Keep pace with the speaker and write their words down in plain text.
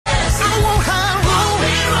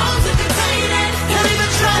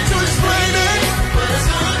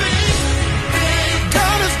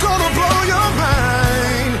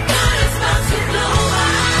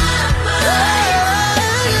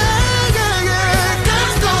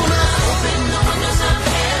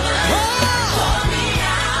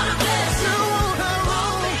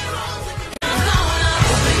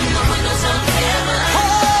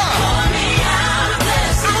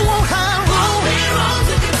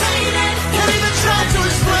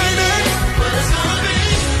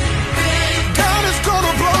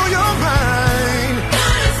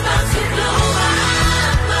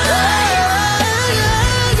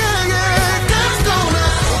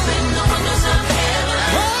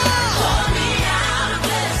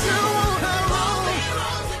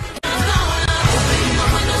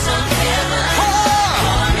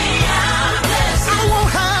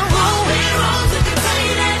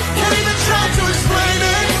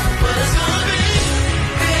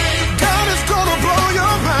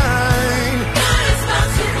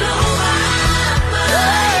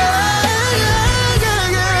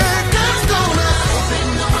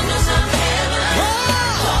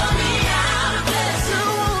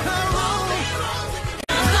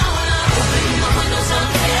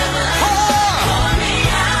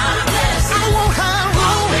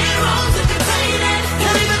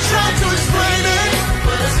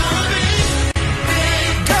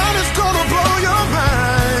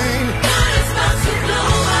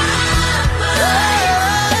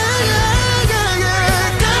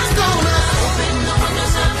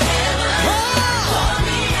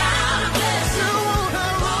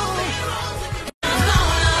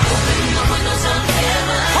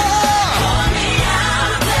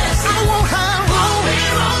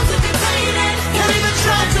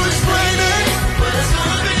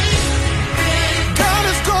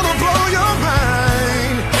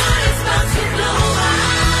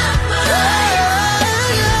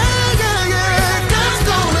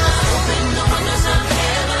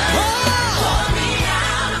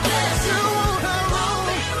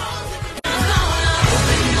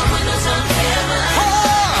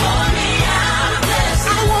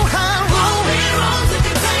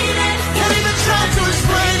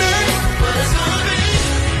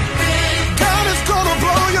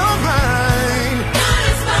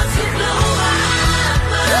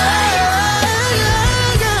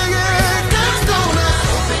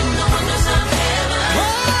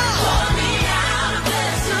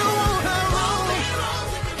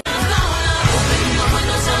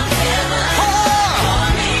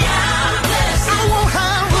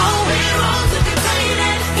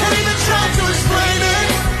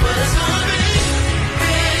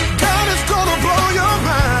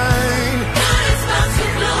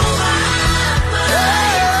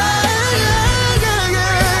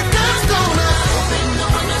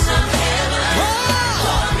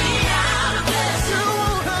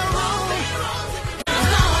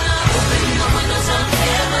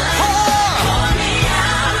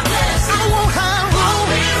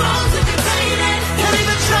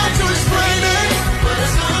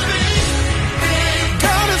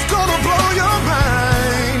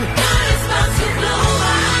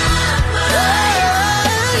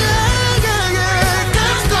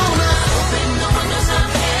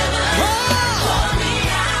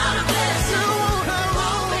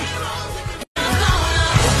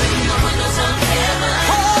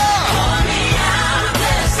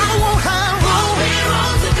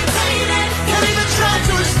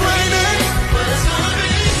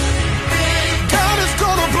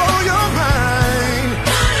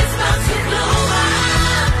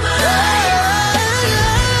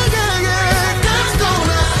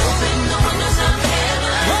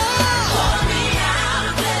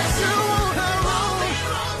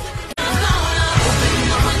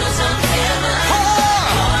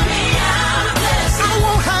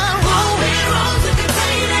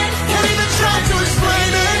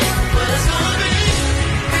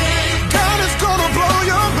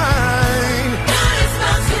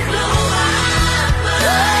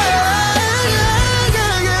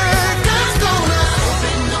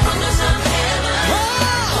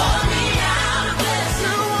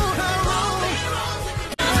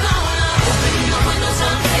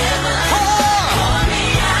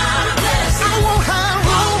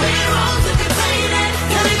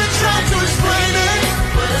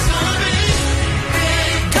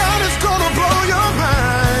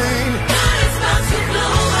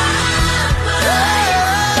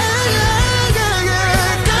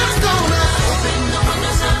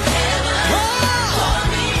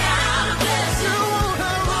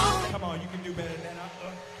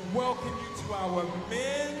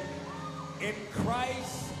in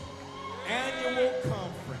Christ annual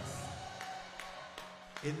conference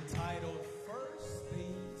entitled First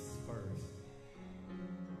Things First.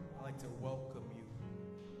 I'd like to welcome you.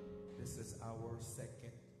 This is our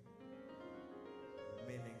second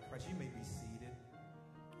Men in Christ. You may be seated.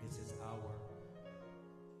 This is our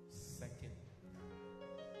second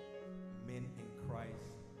Men in Christ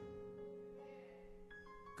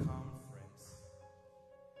conference.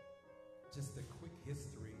 Just a quick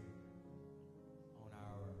history on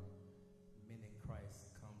our Men in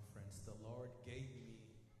Christ conference. The Lord gave me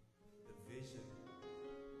the vision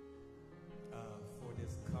for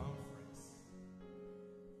this conference.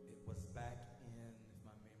 It was back in, if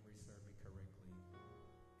my memory serves me correctly,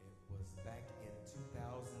 it was back in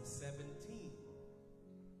 2017.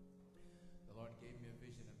 The Lord gave me a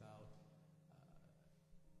vision about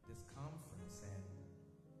this conference, and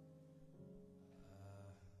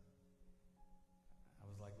I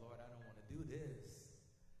was like, Lord, I don't want to do this.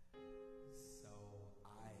 So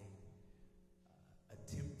I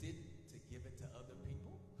attempted to give it to other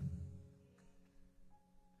people.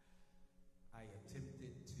 I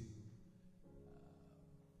attempted to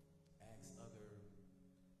ask other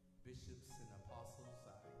bishops and apostles.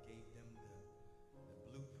 I gave them the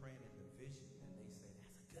blueprint and the vision, and they said,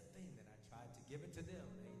 that's a good thing. Then I tried to give it to them.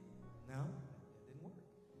 No, it didn't work.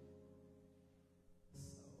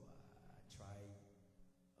 So I tried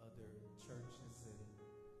other churches and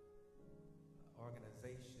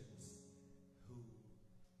organizations who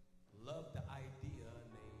loved the idea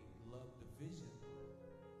and they loved the vision,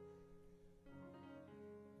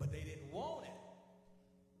 but they didn't want it.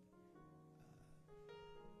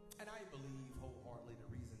 And I believe wholeheartedly the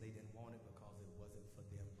reason they didn't want it because it wasn't for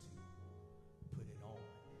them to put it on.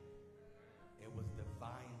 It was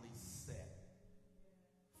divinely set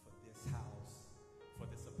for this house, for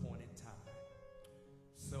this appointed time.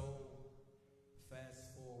 So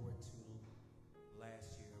fast forward to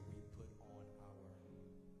last year, we put on our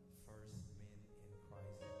first Men in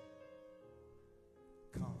Christ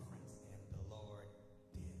conference, and the Lord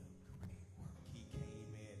did a great work. He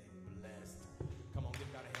came in and blessed. Come on,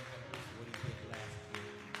 give God a hand clap for what he did last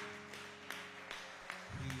year.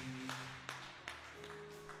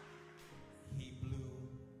 He blew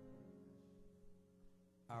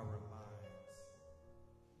our minds.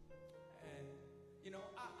 And, you know,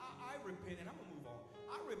 I repented. I'm going to move on.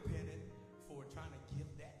 I repented for trying to give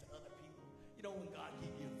that to other people. You know, when God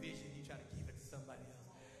gives you a vision, you try to give it to somebody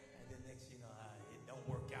else. And then next, you know, it don't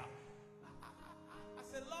work out. I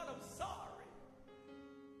said, Lord, I'm sorry.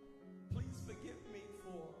 Please forgive me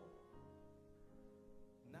for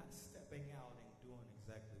not stepping out and doing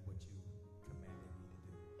exactly what you commanded me to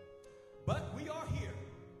do. But we are here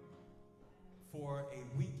for a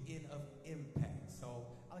weekend of impact. So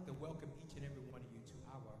I'd like to welcome each and every one of you to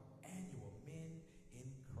our annual Men in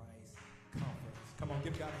Christ conference. Come on,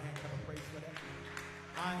 give God a hand clap of praise for that.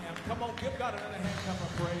 Come on, give God another hand clap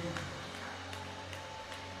of praise.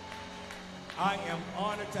 I am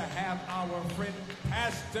honored to have our friend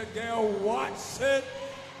Pastor Gale Watson,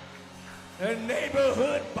 the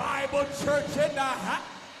Neighborhood Bible Church in the house.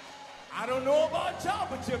 I don't know about y'all,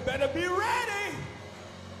 but you better be ready.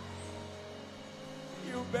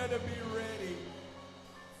 You better be ready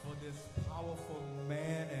for this powerful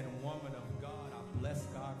man and woman of God. I bless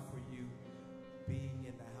God for you being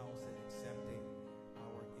in the house and accepting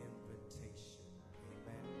our invitation.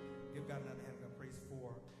 Amen. Give God another hand of praise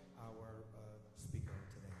for our speaker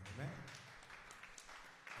today. Amen.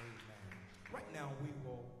 Amen. Right now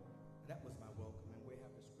that was my welcome, and we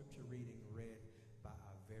have the scripture reading read by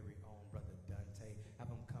our very own brother Dante. Have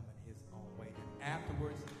him come in his own way. Then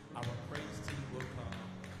afterwards, our praise team will come.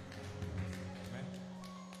 Amen.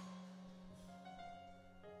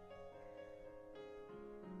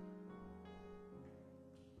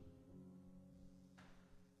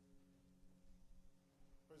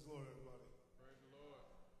 Praise the Lord, everybody. Praise the Lord.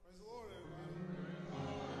 Praise the Lord, everybody.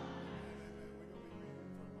 Amen. We're going to be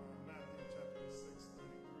reading from Matthew chapter 6,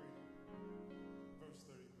 33, verse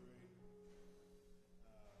 33.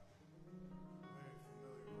 Very familiar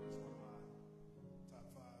verse, one of my top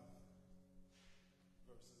 5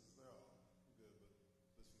 verses. They're all good, but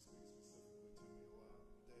this one speaks specifically to me a lot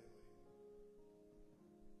daily.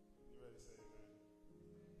 You ready to say amen?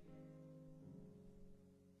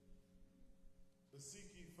 But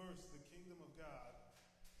seek ye first the kingdom of God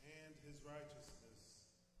and his righteousness,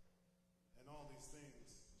 and all these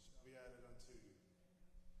things shall be added unto you.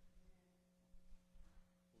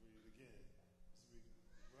 We'll read it again.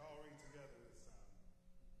 We're all reading together this time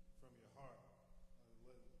from your heart.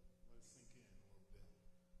 Let it sink in a little bit.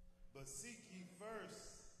 But seek ye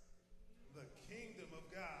first the kingdom of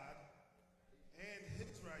God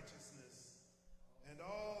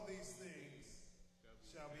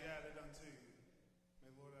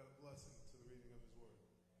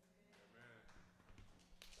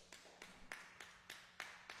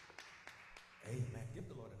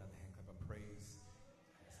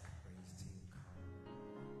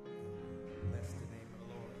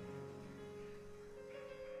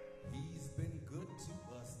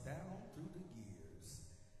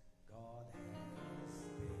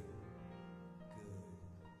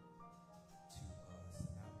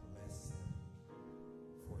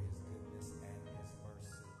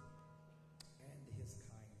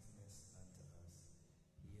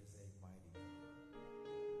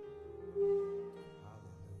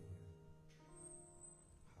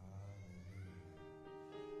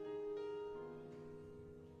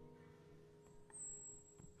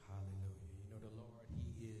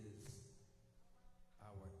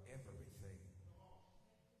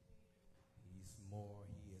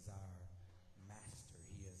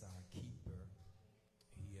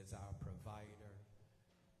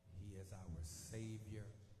is our Savior.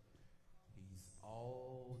 He's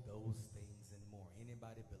all those things and more.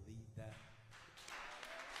 Anybody believe that?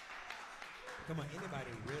 Come on,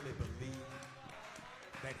 anybody really believe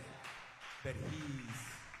that he's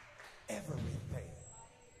everything?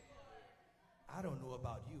 I don't know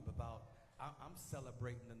about you, but I'm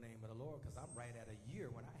celebrating the name of the Lord because I'm right at a year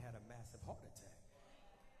when I had a massive heart attack.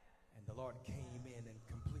 And the Lord came in and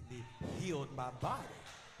completely healed my body.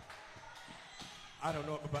 I don't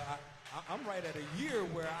know, but I'm right at a year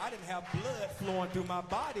where I didn't have blood flowing through my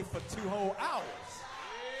body for 2 whole hours.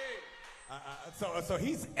 So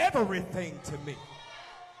he's everything to me.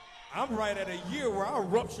 I'm right at a year where I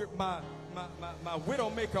ruptured my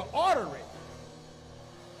widowmaker artery.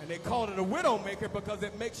 And they called it a widowmaker because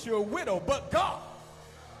it makes you a widow. But God.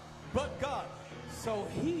 So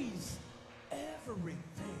he's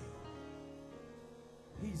everything.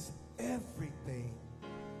 He's everything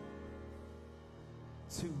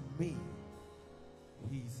to me.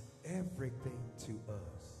 He's everything to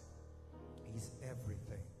us. He's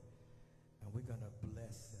everything. And we're going to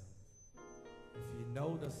bless him. If you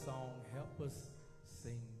know the song, help us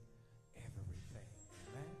sing everything.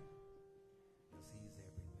 Amen? Because he's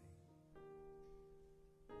everything.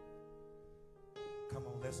 Come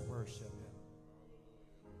on, let's worship him.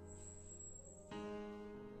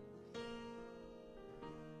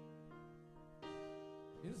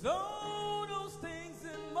 It's all those things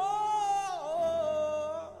and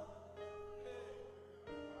more.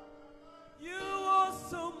 You are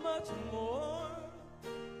so much more.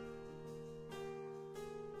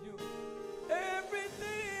 You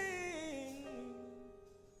everything.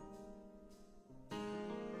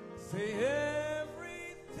 Say everything.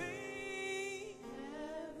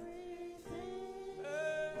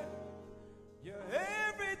 You're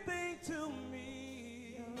everything to me.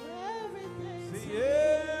 Say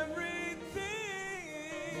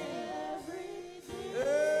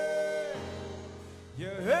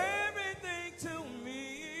you're everything to me.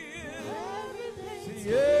 See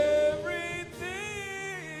everything.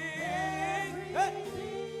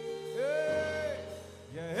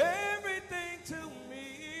 You're everything to me.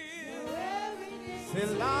 Say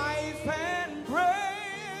life and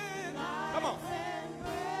breath. Come on.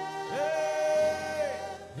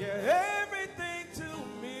 You're everything to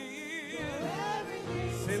me.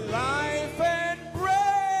 Say life and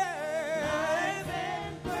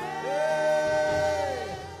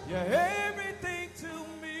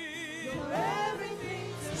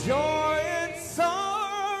joy and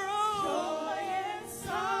sorrow.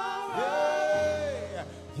 Yeah.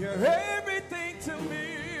 You're everything to me.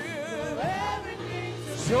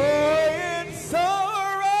 Joy and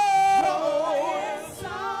sorrow.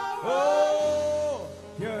 Oh,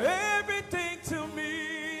 you're everything to me.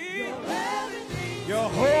 Your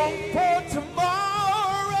hope for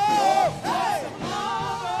tomorrow. Hey.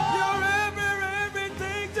 You're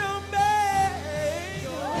everything to me.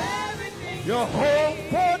 Your hope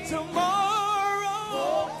for tomorrow.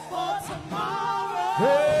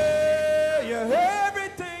 Hey, you're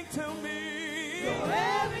everything to me.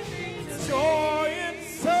 Joy and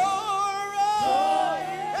sorrow.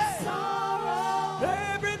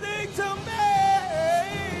 Everything to me.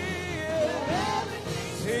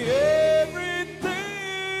 See everything.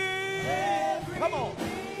 Come on.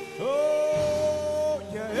 Oh,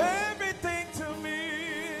 you're everything to me.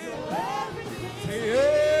 See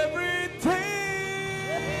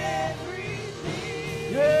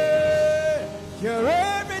yeah, you're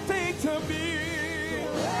everything to me.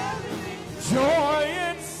 Joy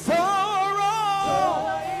and sorrow.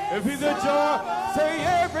 If he's a joy, say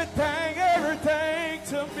everything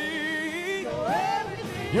to me.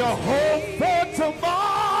 Your hope for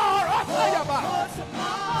tomorrow.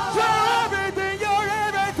 You're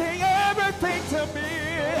everything to me.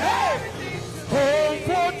 Hey. Hope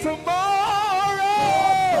for tomorrow.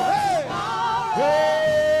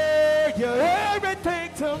 Hey. You're everything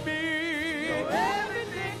to me.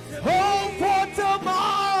 Hope for tomorrow.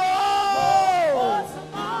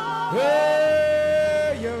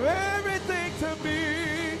 Hey, you're everything to me.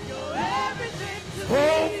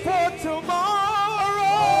 Hope for tomorrow.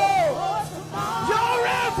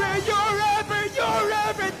 You're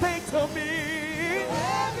everything to me.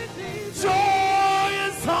 Joy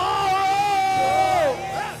and sorrow.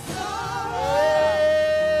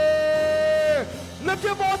 Hey, lift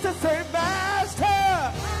your voice and say,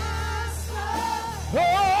 Master.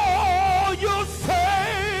 Oh, you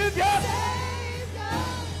Savior.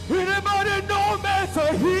 Anybody know Master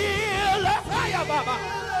healer?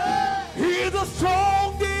 He's a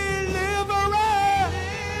strong deliverer.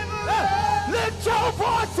 Lift your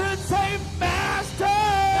voice and say, Master.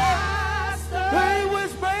 He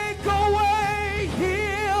was make a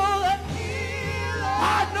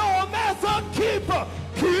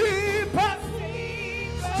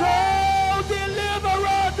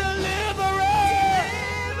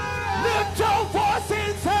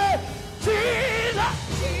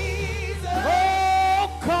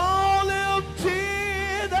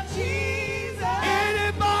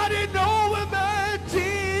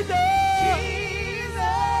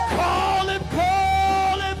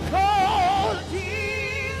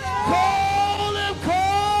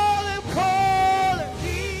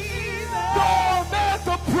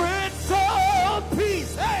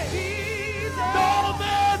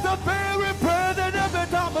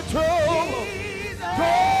of trouble.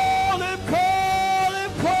 Call him, call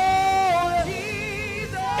him, call him.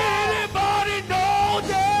 Anybody know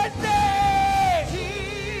that name?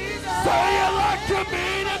 Say it like you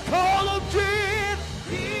mean it, call him Jesus.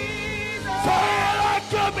 Say it like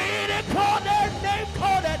you mean it, call that name,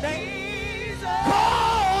 call that name.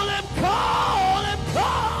 Call him, call him,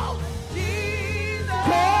 call.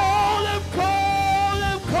 Call him, call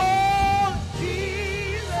him, call.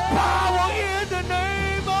 Power in the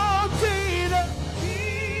name of Jesus.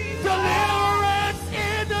 Deliverance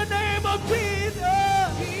in the name of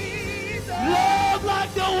Jesus. Love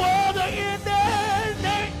like the water in that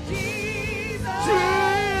name. Jesus,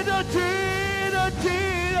 Jesus,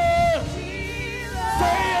 Jesus.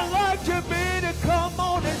 Say it like you mean it. Come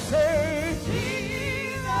on and say.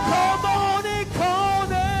 Come on and call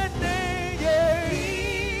that name. Yeah.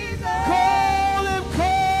 Call him,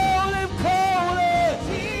 call him, call him.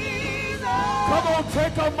 Come on,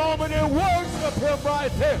 take a moment and worship him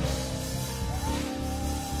right there.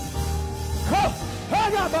 Come,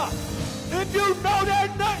 hang on. If you know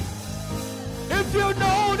that name, if you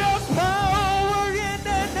know the power in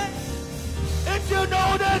that name, if you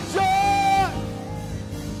know the joy,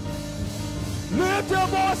 lift your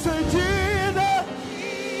voice and Jesus.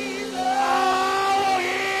 Power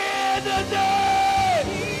in the name.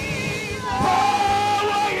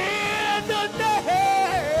 Power in the name.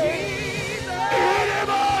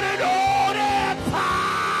 Anybody know that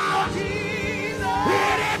power?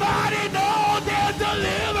 Anybody know there's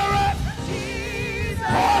deliverance?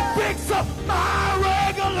 Oh, fix up my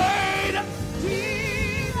regulator.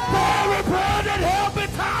 Very present help in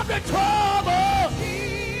time of trouble.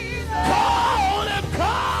 Call him,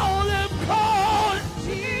 call him, call him.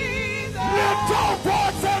 Lift your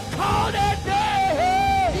voice and call that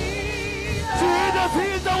name. Jesus,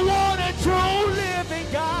 he's the one and true living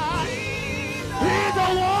God. He's the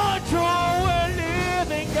one true and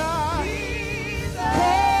living God.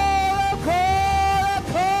 Call him, call him,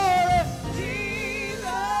 call him.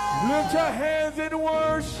 Lift your hands in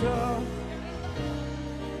worship.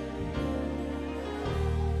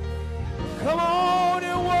 Come on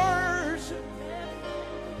and worship.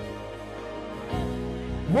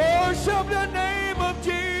 Worship the name of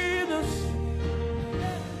Jesus.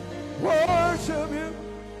 Worship him.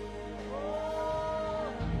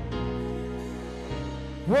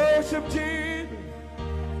 Worship Jesus.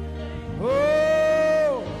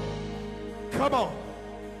 Oh, come on.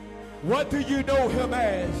 What do you know him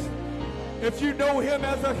as? If you know him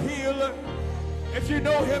as a healer, if you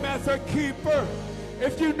know him as a keeper,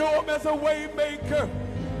 if you know him as a way maker,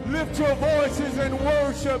 lift your voices and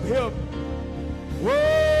worship him.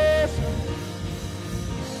 Worship.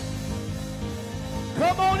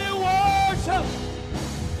 Come on and worship.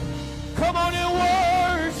 Come on and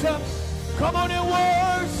worship. Come on and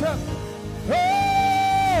worship.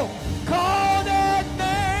 Oh, call that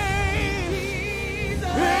name.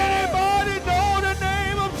 Anybody know the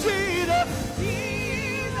name of Jesus?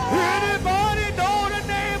 Anybody know the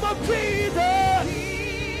name of Jesus?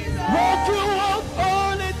 Woke you up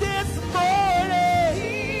early this morning,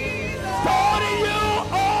 starting you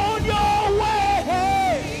on your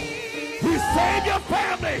way. He saved your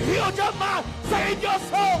family, healed your mind, saved your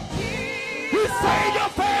soul. He saved your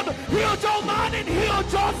family, healed your mind, and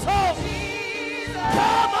healed your soul.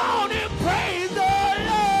 Come on and praise the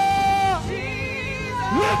Lord.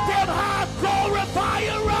 Lift him high, glorify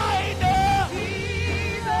him right now.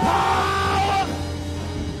 Power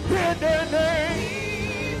in the name.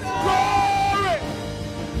 Glory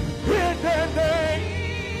in the name.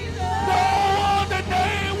 No other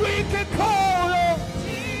name we can call on.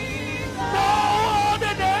 No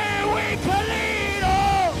other name we can lean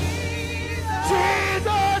on.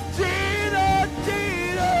 Jesus, Jesus,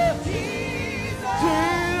 Jesus.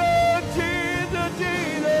 Jesus, Jesus,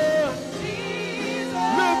 Jesus.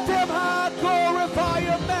 Lift him high, glorify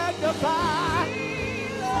and magnify.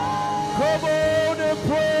 Come on and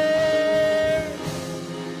pray.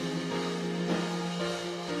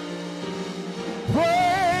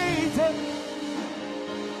 Praise him.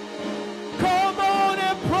 Come on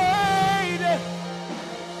and praise him.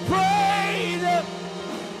 Praise him.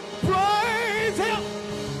 Praise him.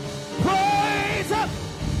 Praise him.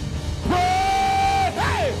 Praise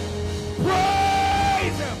him.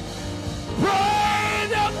 Praise him.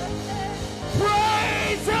 Praise him.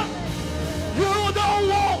 Praise him. You don't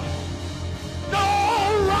want no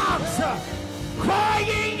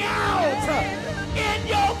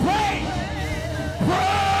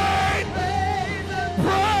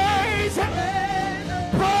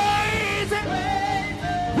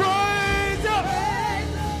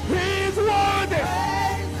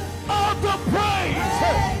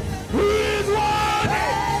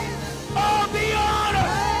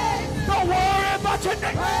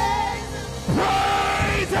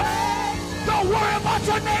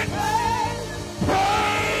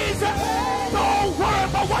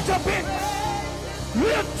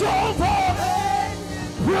Lift your voice.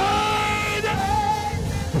 Praise Him.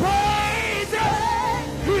 Praise Him.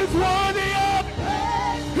 He's worthy of it.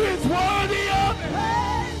 He's worthy of it.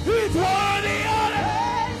 He's worthy of it.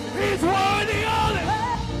 He's worthy of it.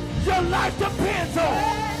 Your life depends on it.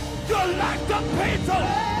 Your life depends on it.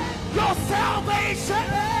 Your salvation.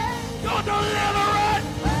 Your deliverance.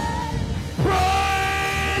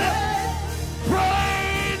 Praise Him.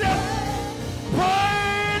 Praise Him.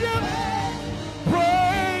 Praise Him.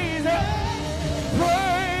 Praise Him.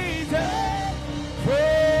 Praise Him.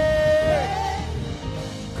 Praise.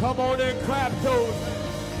 Come on and clap those.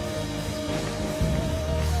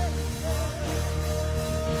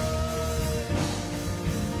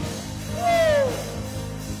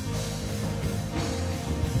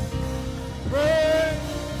 Praise.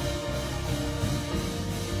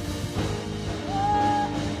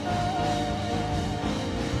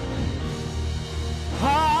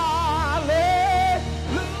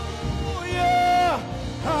 Hallelujah.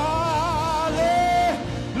 Hallelujah.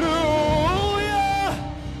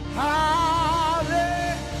 Hallelujah.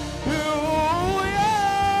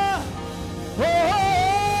 Oh,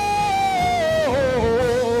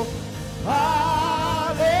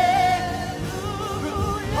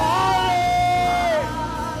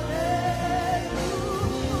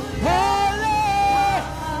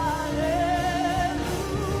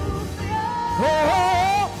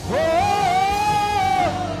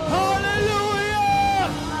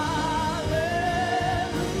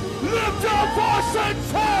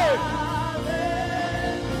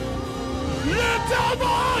 lift your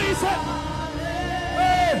voice.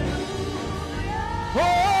 Hey. Oh,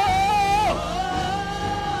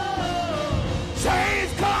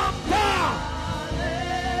 chains come down.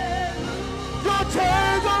 Your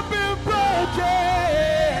chains have been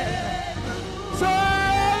broken. Say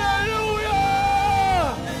hallelujah.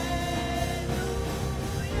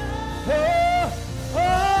 Oh,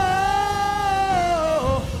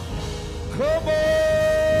 come on.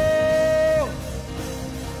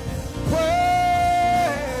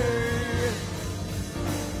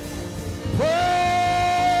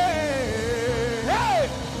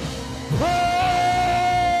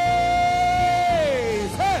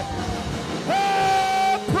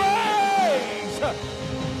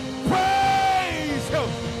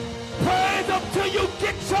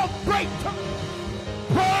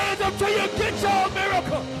 Till you get your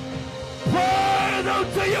miracle. Praise Him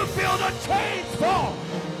till you feel the chains fall.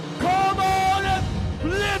 Come on and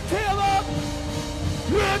lift Him up.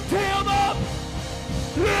 Lift Him up.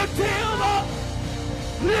 Lift Him up.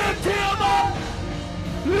 Lift Him up.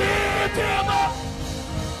 Lift Him up.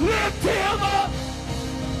 Lift Him up.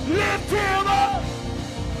 Lift Him up.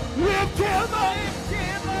 Lift Him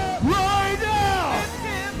up. Right now.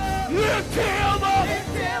 Lift Him up.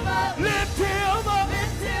 Lift Him up.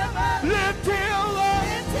 Lift Him up.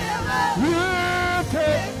 Lift Him up. Lift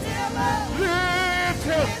Him. Lift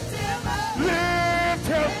Him. Lift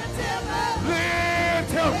Him.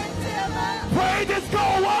 Lift Him. Praises go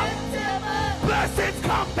up. Blessings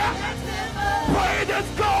come down. Praises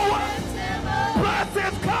go up.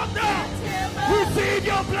 Blessings come down. Receive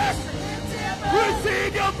your blessing.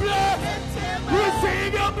 Receive your blessing.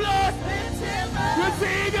 Receive your blessing.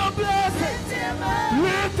 Receive your blessing.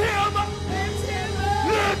 Lift Him up.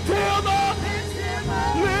 Lift Him up.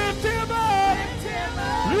 Lift Him up.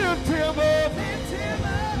 Lift Him up.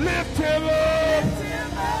 Lift Him up.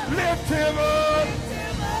 Lift Him up.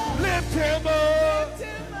 Lift Him up.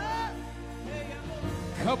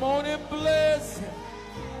 Come on and bless Him.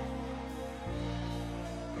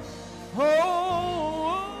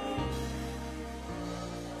 Oh.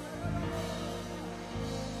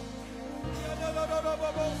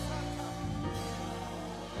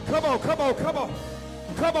 Come on, come on, come on.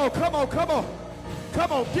 Come on, come on, come on.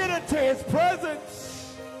 Come on, get into His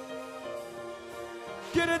presence.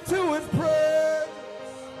 Get into His presence.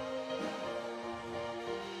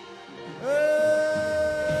 Hey.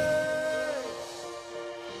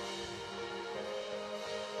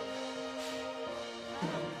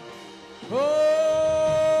 Oh.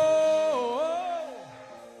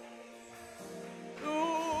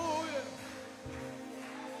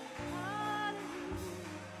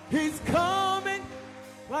 He's coming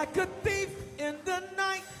like a thief in the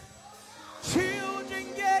night.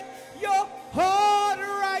 Children, get your heart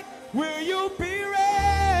right. Will you be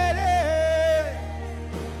ready?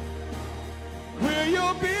 Will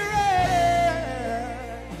you be ready?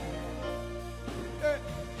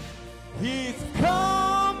 He's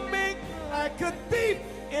coming like a thief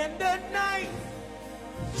in the night.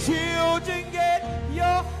 Children, get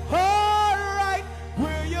your heart right.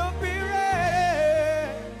 Will you be ready?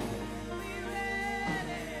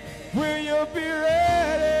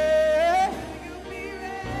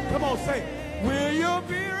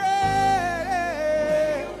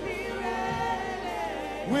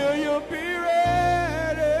 be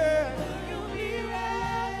ready?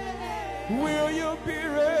 Will you be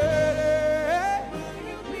ready?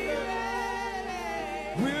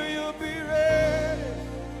 Will you be ready?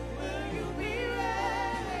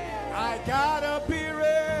 I gotta be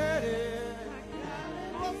ready.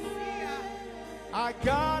 I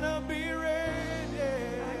gotta be ready.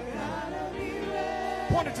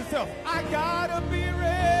 Point at yourself. I gotta be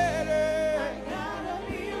ready. I gotta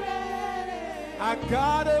be ready. I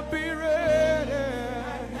gotta be ready.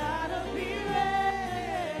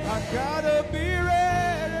 I gotta be ready.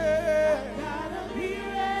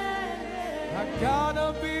 I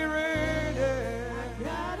gotta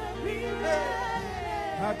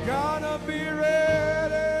be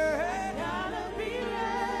ready.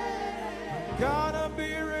 Gotta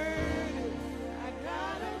be ready.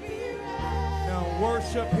 Now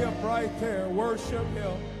worship him right there. Worship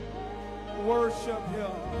him. Worship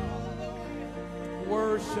him.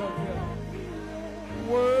 Worship him.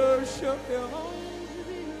 Worship him.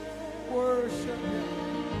 Worship him.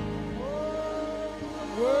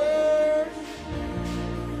 Worship.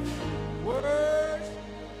 Worship.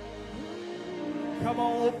 Come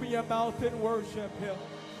on, open your mouth and worship him.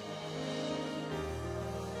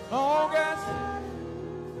 Long as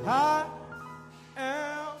I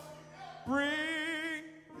am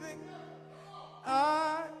breathing,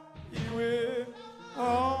 I will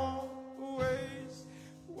always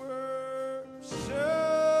worship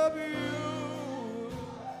you.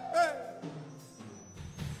 Hey.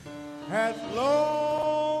 As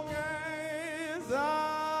long as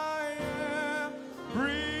I am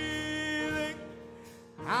breathing,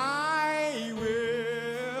 I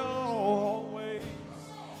will always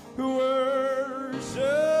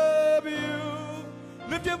worship you.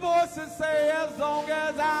 Lift your voice and say, as long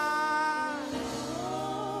as I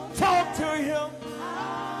talk to him,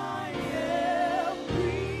 I am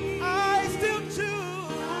free. I still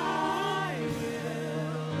choose. I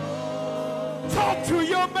will talk to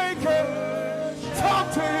your maker.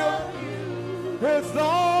 Talk to him. As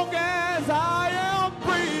long as I am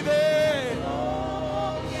breathing,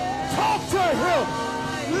 talk to him.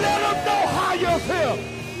 Let him know how you feel.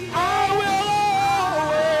 I will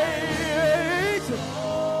always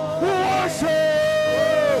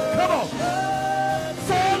worship. Come on.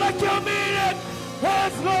 Say it like you mean it.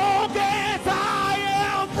 As long as I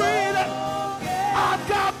am breathing, I've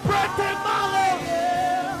got breath in my lungs.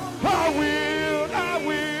 I will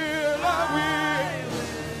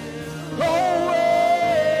always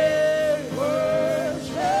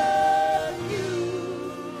worship you.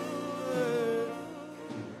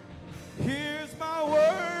 Here's my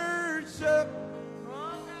worship.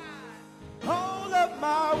 All of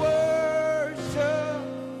my worship.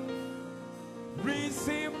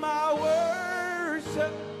 Receive my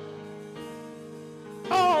worship.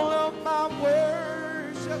 All of my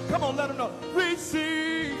worship. Come on, let them know.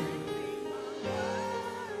 Receive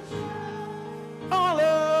all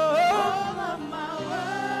of my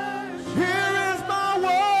worship. Here is my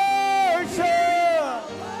worship.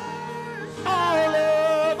 All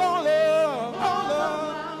of.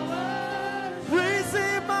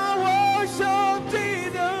 Receive my worship,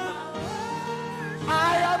 Jesus.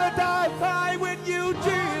 I identify with you,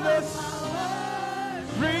 Jesus.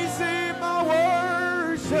 Receive my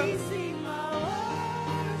worship.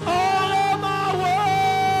 All of my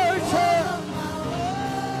worship.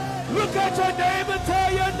 Look at your neighbor,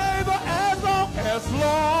 tell your neighbor, as long as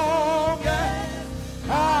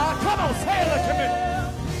come on, say it like a minute.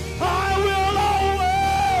 I will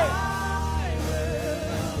always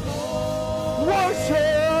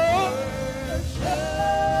worship.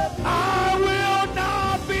 I will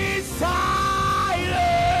not be silent.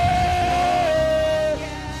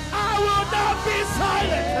 I will not be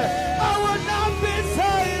silent. I will not be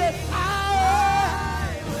silent. I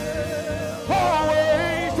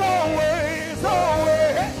always, always,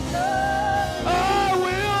 always. I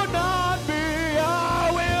will not be,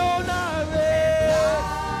 I will not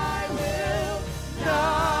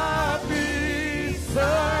be silent. I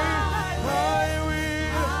will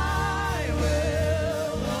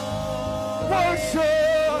worship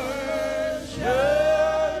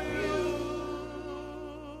you.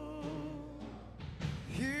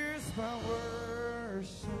 Here's my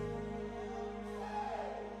worship.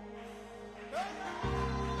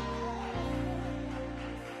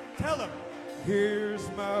 Tell him. Here's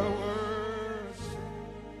my worship.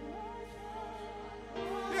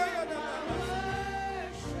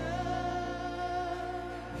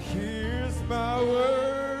 Here's my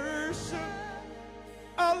worship.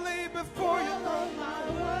 I lay before your throne.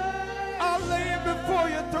 I lay before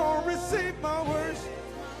your throne. Receive my worship.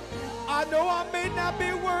 I I know I may not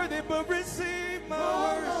be worthy, but receive my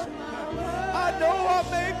worship. I know I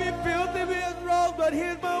may be filthy with wrong, but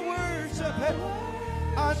here's my worship.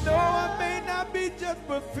 I know I may not be just,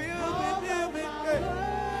 but filthy.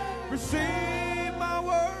 Receive my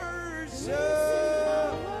worship.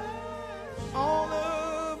 All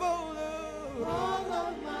of my worship.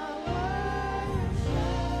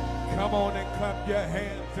 Come on and clap your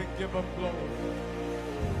hands and give them glory.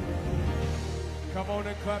 Come on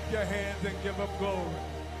and clap your hands and give them glory.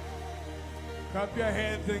 Clap your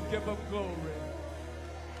hands and give them glory.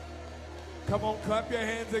 Come on, clap your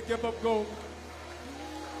hands and give them glory.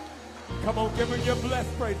 Come on, give him your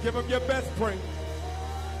blessed praise. Give him your best praise.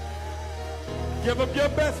 Give him your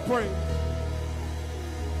best praise.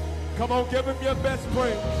 Come on, give him your best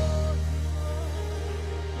praise.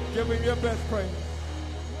 Give him your best praise.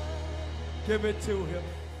 Give it to him.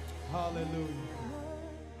 Hallelujah.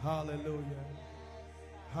 Hallelujah.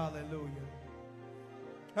 Hallelujah.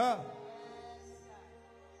 Ah.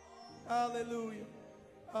 Hallelujah.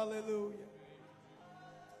 Hallelujah.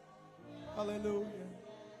 Hallelujah.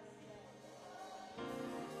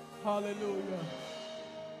 Hallelujah.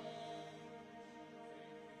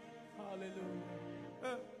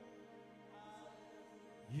 Hallelujah.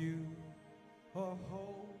 You are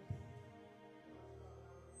holy.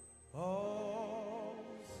 Oh,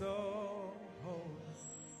 so holy.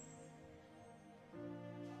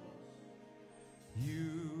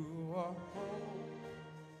 You are holy.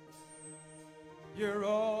 You're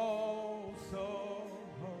all so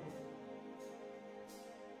holy.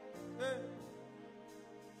 Hey.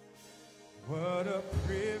 What a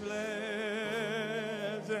privilege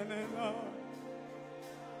and an honor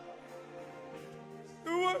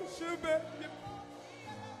to worship at you.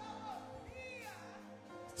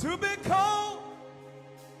 To be called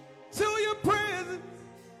to your presence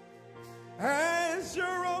as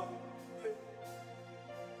your own.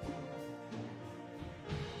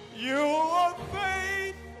 You are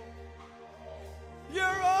faithful.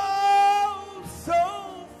 You're all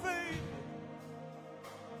so faithful.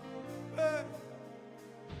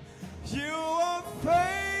 You are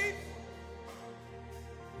faithful.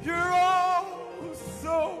 You're all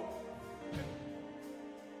so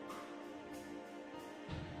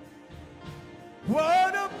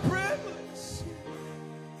what a privilege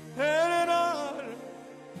and an honor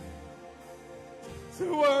to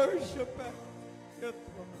worship at your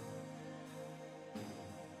throne,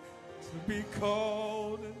 to be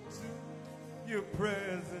called into your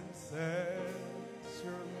presence as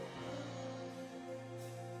your Lord.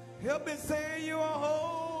 Help me say you are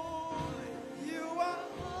holy, you are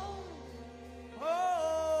holy.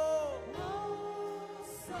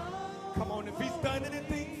 Come on, if he's done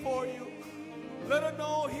anything for you, let her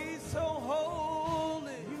know he's so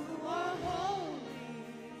holy. You are holy.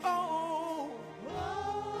 Oh,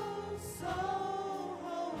 so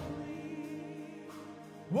holy.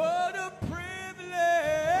 What a privilege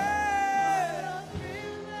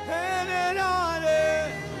and an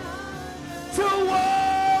honor to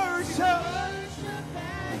worship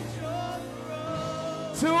at your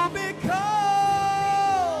throne. To be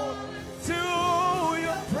called to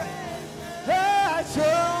your presence at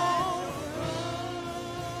your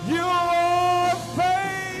you are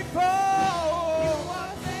faithful. You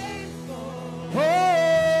are faithful.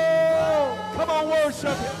 Oh, come on,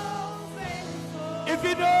 worship him. If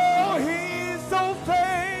you know he's so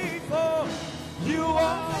faithful, you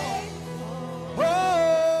are faithful.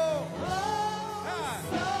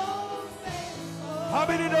 How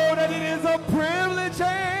many know that it is a privilege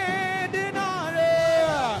and an honor,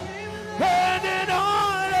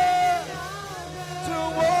 to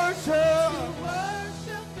worship?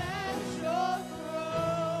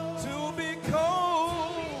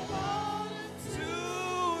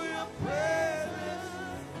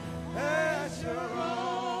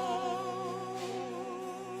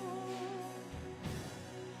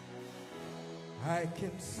 I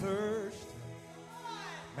can search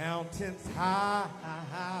mountains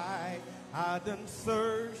high, I done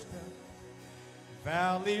searched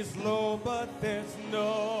valleys low, but there's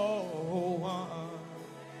no one.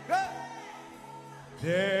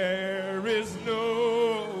 There is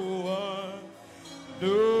no one,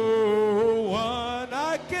 no one.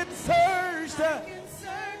 I can search the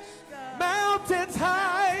mountains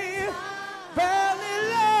high, valley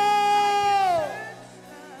low,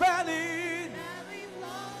 valley,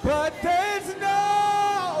 but there is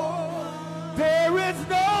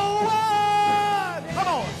no one. Come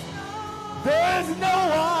on. There's no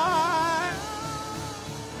one.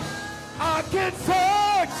 I can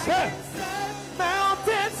search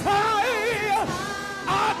mountains high. I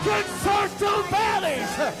can search the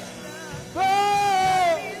valleys.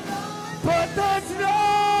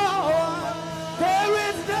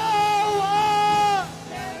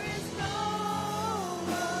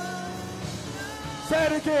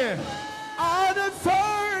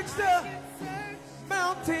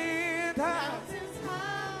 high.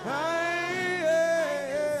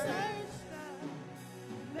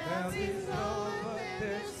 Mountains low, but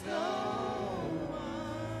there's no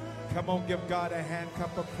one. Come on, give God a hand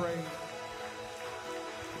cup of praise.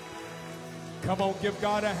 Come on, give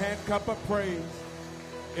God a hand cup of praise.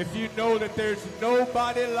 If you know that there's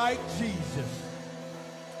nobody like Jesus.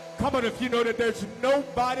 Come on, if you know that there's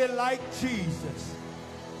nobody like Jesus.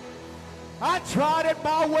 I tried it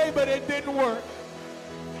my way, but it didn't work.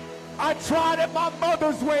 I tried it my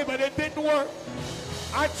mother's way, but it didn't work.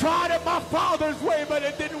 I tried it my father's way, but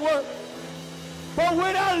it didn't work. But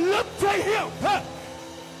when I look to him,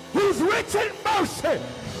 who's rich in mercy,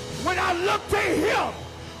 when I look to him,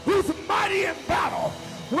 who's mighty in battle,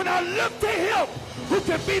 when I look to him, who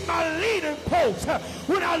can be my leading post,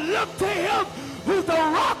 when I look to him, who's the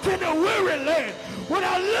rock in the weary land, when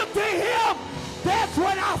I look to him, that's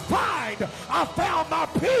when I found my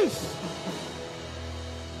peace.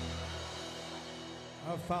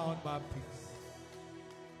 I found my peace.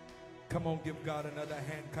 Come on, give God another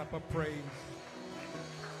hand cup of praise.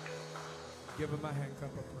 Give him a hand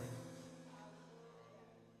cup of praise.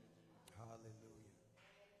 Hallelujah.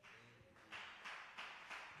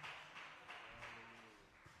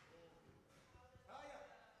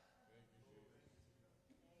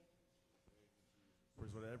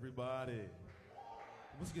 Praise God, everybody.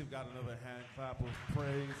 Let's give God another hand clap of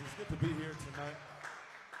praise. It's good to be here tonight.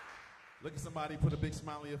 Look at somebody, put a big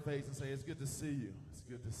smile on your face and say, it's good to see you. It's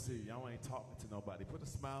good to see you. Y'all ain't talking to nobody. Put a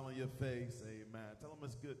smile on your face. Amen. Tell them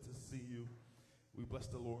it's good to see you. We bless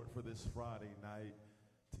the Lord for this Friday night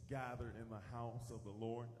to gather in the house of the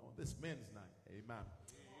Lord on this men's night. Amen.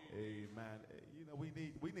 Amen. You know,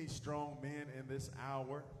 we need strong men in this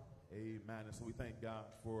hour. Amen. And so we thank God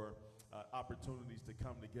for opportunities to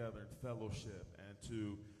come together in fellowship and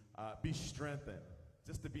to be strengthened.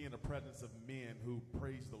 Just to be in the presence of men who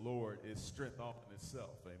praise the Lord is strength off in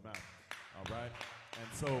itself. Amen. All right.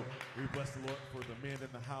 And so we bless the Lord for the men in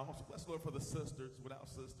the house. Bless the Lord for the sisters. Without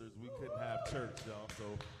sisters, we couldn't have church, y'all.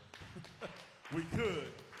 So we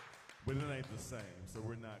could, but it ain't the same. So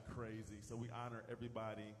we're not crazy. So we honor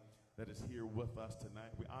everybody that is here with us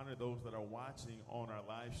tonight. We honor those that are watching on our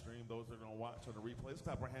live stream, those that are going to watch on the replay. Let's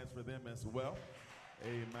clap our hands for them as well.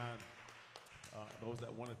 Amen. Those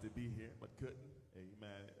that wanted to be here but couldn't.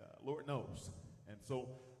 Amen. Lord knows. And so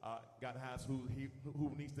God has who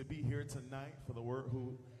needs to be here tonight for the word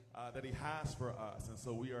that he has for us. And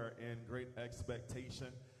so we are in great expectation.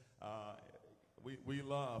 We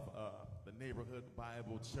love the Neighborhood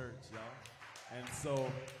Bible Church, y'all. And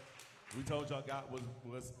so we told y'all God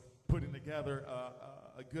was putting together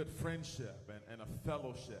a good friendship and a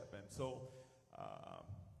fellowship. And so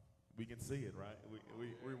we can see it, right?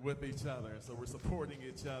 We're with each other. And so we're supporting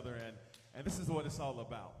each other. And this is what it's all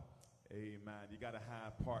about. Amen. You got to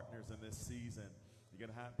have partners in this season. You're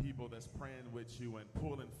going to have people that's praying with you and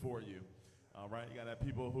pulling for you. All right. You got to have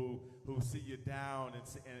people who see you down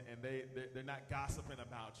and they're not gossiping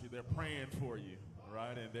about you. They're praying for you.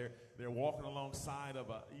 Right. And they're walking alongside of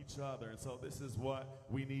each other. And so this is what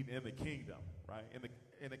we need in the kingdom. Right. In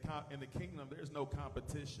the kingdom, there's no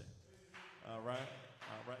competition. All right.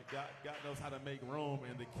 All right, God knows how to make room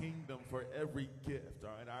in the kingdom for every gift. All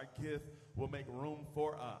right, our gift will make room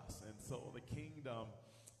for us. And so the kingdom,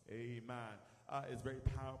 amen, is very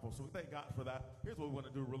powerful. So we thank God for that. Here's what we want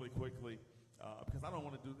to do really quickly, because I don't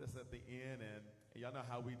want to do this at the end. And y'all know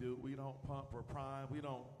how we do. We don't pump or prime. We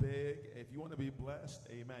don't beg. If you want to be blessed,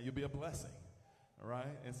 amen, you'll be a blessing. All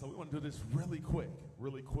right, and so we want to do this really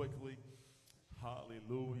quickly.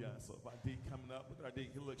 Hallelujah. So if our D coming up, look at our D.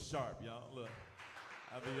 He looks sharp, y'all. Look.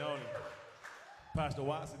 I'll be on it. Pastor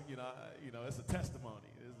Watson, you know, it's a testimony.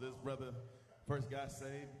 This brother first got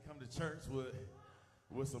saved, come to church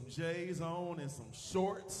with some J's on and some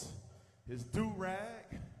shorts, his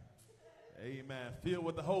do-rag, amen, filled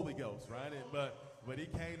with the Holy Ghost, right? But he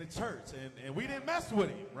came to church, and we didn't mess with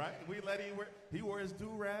him, right? We let him he wore his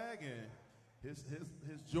do-rag and his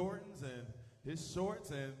Jordans and his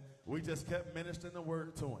shorts, and we just kept ministering the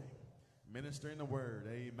word to him. Ministering the word,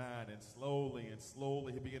 amen, and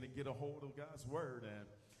slowly he began to get a hold of God's word, and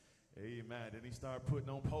amen. Then he started putting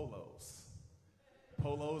on polos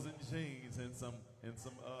and jeans, and some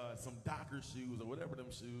Docker shoes or whatever them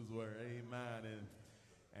shoes were, amen.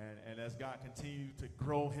 And as God continued to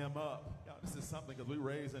grow him up, y'all, this is something because we're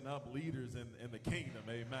raising up leaders in the kingdom,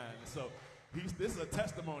 amen. So this is a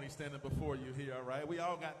testimony standing before you here, all right? We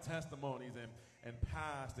all got testimonies and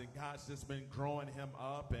past, and God's just been growing him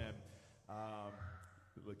up. And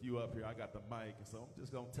look, you up here, I got the mic, and so I'm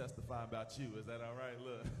just going to testify about you. Is that all right?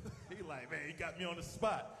 Look, he like, man, he got me on the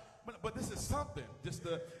spot. But this is something, just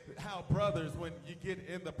how brothers, when you get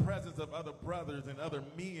in the presence of other brothers and other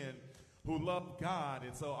men who love God.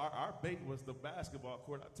 And so our bait was the basketball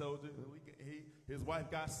court. I told you, his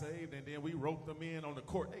wife got saved, and then we roped them in on the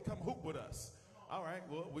court. Hey, come hoop with us. All right,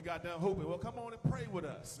 well, we got done hooping. Well, come on and pray with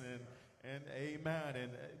us. And amen.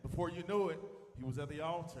 And before you knew it, he was at the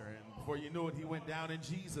altar. And before you knew it, he went down in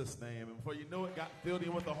Jesus' name. And before you knew it, got filled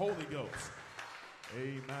in with the Holy Ghost.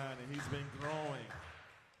 Amen. And he's been growing.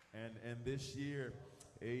 And this year,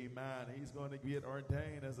 amen, he's going to get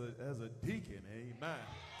ordained as a deacon. Amen.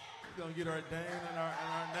 He's going to get ordained in our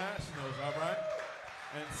nationals, all right?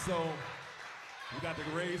 And so we got to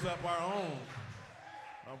raise up our own,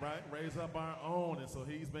 all right? Raise up our own. And so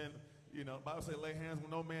he's been, the Bible says, lay hands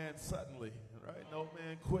on no man suddenly, right? No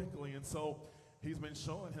man quickly. And so he's been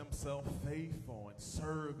showing himself faithful and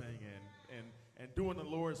serving and doing the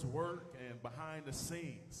Lord's work and behind the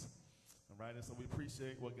scenes. All right, and so we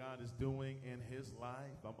appreciate what God is doing in his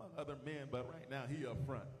life among other men, but right now he up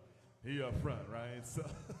front. He up front, right? And so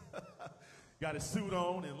got his suit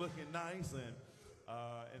on and looking nice, and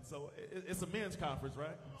so it's a men's conference,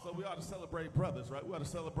 right? So we ought to celebrate brothers, right? We ought to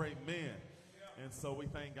celebrate men. And so we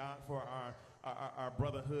thank God for our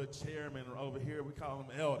brotherhood chairman over here. We call him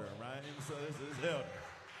Elder, right? And so this is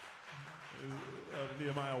Elder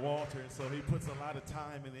Nehemiah Walter, and so he puts a lot of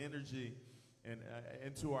time and energy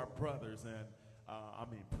into our brothers, and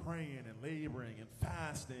praying and laboring and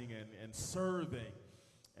fasting and serving.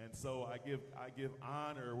 And so I give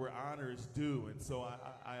honor where honor is due. And so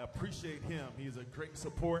I appreciate him. He's a great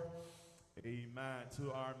support, amen,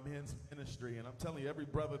 to our men's ministry. And I'm telling you, every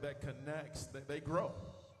brother that connects, they grow.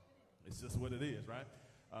 It's just what it is, right?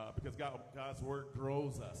 Because God's word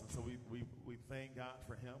grows us. And so we thank God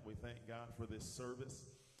for him. We thank God for this service.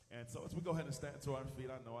 And so as we go ahead and stand to our feet,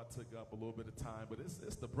 I know I took up a little bit of time, but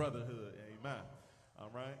it's the brotherhood, amen.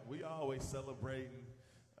 All right? We always celebrating,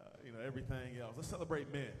 everything else. Let's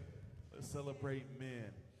celebrate men. Let's celebrate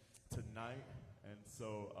men tonight. And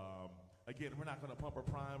so, again, we're not going to pump or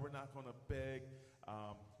prime. We're not going to beg,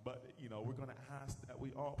 but, we're going to ask that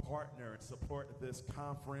we all partner and support this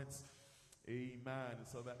conference, amen, and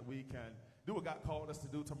so that we can do what God called us to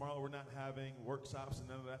do tomorrow. We're not having workshops and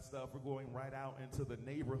none of that stuff. We're going right out into the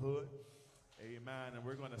neighborhood. Amen. And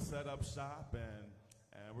we're going to set up shop and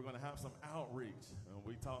we're going to have some outreach. And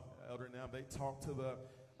we talk, Elder and them, they talk to the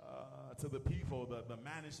people, the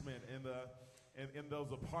management in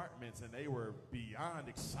those apartments, and they were beyond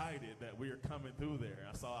excited that we are coming through there.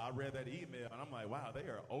 I read that email, and I'm like, wow, they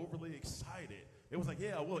are overly excited. It was like,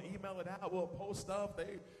 yeah, we'll email it out, we'll post stuff.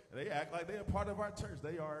 They act like they're a part of our church.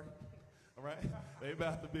 They are. All right, they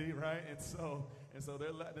about to be, right? And so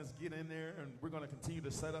they're letting us get in there, and we're going to continue to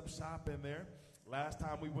set up shop in there. Last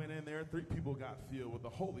time we went in there, 3 people got filled with the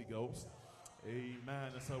Holy Ghost.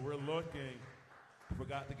 Amen. And so we're looking for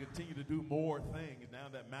God to continue to do more things now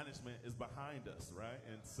that management is behind us, right?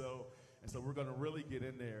 And so we're going to really get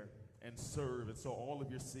in there and serve. And so all of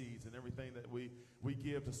your seeds and everything that we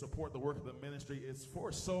give to support the work of the ministry is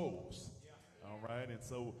for souls. All right, and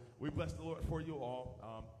so we bless the Lord for you all.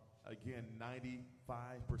 Again,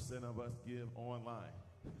 95% of us give online.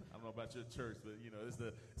 I don't know about your church, but it's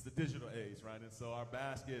the digital age, right? And so our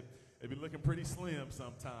basket, it be looking pretty slim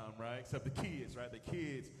sometime, right? Except the kids, right? The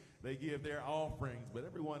kids, they give their offerings, but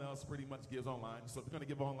everyone else pretty much gives online. So if you're going to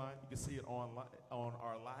give online, you can see it online on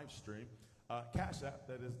our live stream. Cashapp,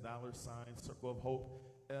 that is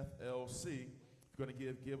 $CircleOfHopeflc. If you're going to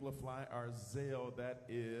give Givelify, our Zelle, that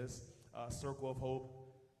is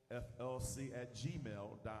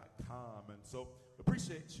circleofhopeflc@gmail.com. And so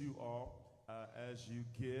appreciate you all as you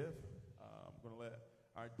give. I'm going to let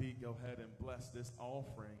our D go ahead and bless this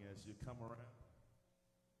offering as you come around.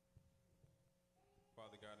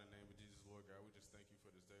 Father God, in the name of Jesus, Lord God, we just thank you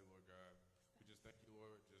for this day, Lord God. We just thank you,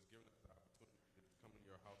 Lord, just giving us the opportunity to come into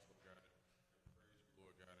your house, Lord God, and praise you,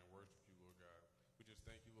 Lord God, and worship you, Lord God. We just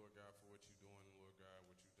thank you, Lord God, for what you're doing, Lord God,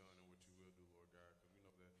 what you've done and what you will do, Lord God, because we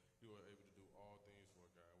know that you are able to do all things,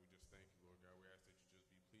 Lord God. We just thank you, Lord God. We ask that you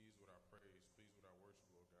just be pleased with our praise, pleased with our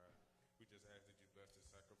worship, Lord God. We just ask that you bless this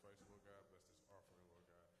sacrifice, Lord God, bless this offering, Lord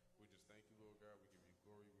God. We just thank you, Lord God. We give you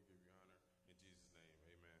glory, we give you honor. In Jesus' name,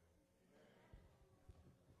 amen. Amen.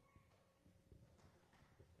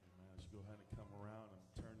 I should go ahead and come around and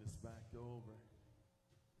turn this back over.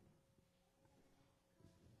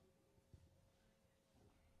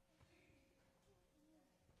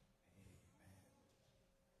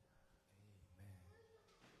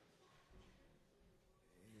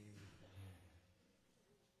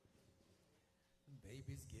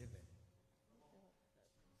 Baby's given.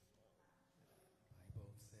 Bible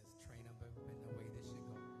says, train them up in the way they should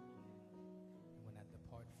go. And when I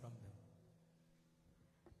depart from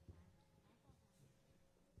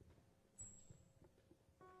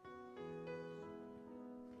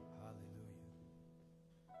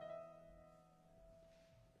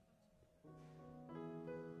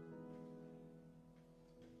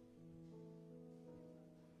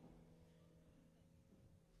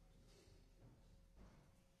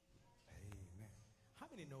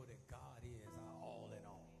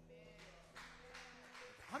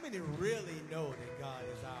many really know that God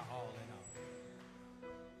is our all in all?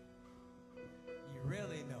 You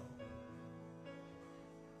really know.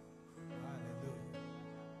 Hallelujah.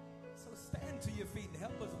 So stand to your feet and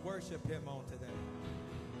help us worship him on today.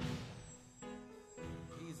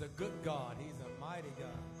 He's a good God. He's a mighty God.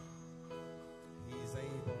 He's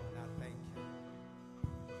able, and I thank him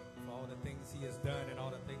for all the things he has done and all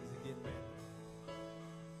the things he get better.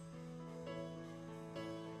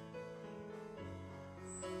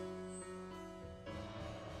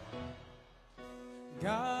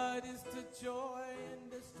 God is the joy and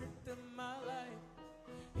the strength of my life.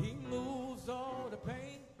 He moves all the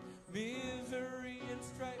pain, misery, and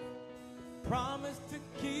strife. Promised to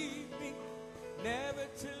keep me, never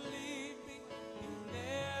to leave me. He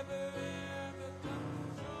never ever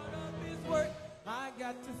comes short of his word. I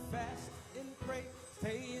got to fast and pray,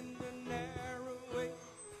 stay in the narrow way.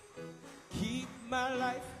 Keep my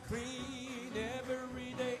life clean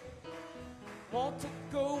every day. Want to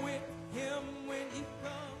go with him when he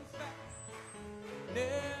comes back. Never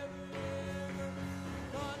ever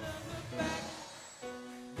gonna look back.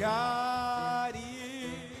 God is,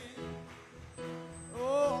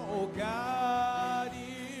 oh God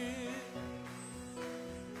is,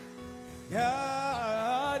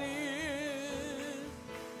 God is,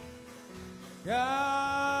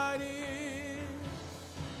 God is,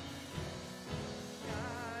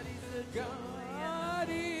 God is the God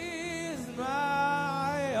is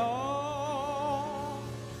my all.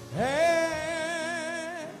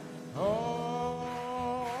 Hey,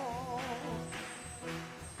 oh.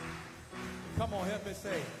 Come on, help me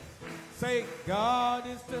say, God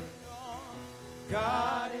is the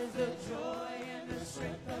God is the joy and the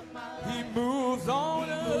strength of my life. He moves on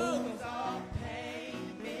us. All pain,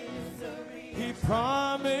 misery. He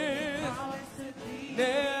promised to keep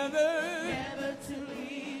never to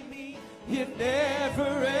leave me. He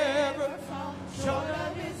never ever short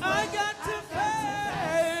of his word. I got to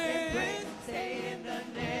faith, stay in the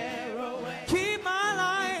narrow way. Keep my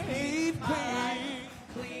life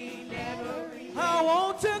clean every day. I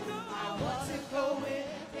want to go with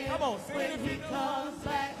him. Come on, sing when he comes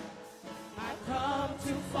back. I come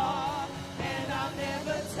too far and I'll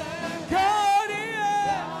never turn. God is,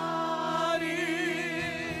 God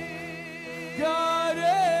is, God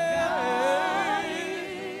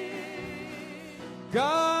is,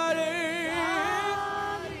 God is.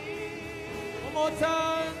 One more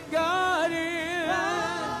time, God is.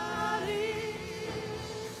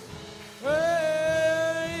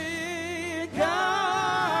 Hey,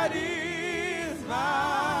 God is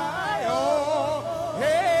my all. Hey,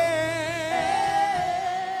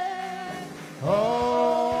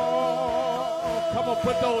 oh, come on,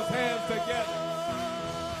 put those hands together.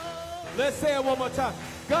 Let's say it one more time.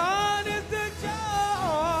 God is the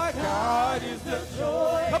joy. God is the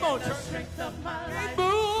joy. Come on, church. He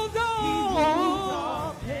moves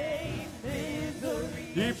on. Pain, misery.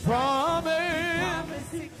 He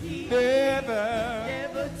promised to keep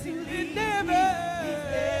never to leave. Never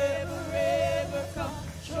ever come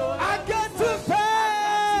short. I got to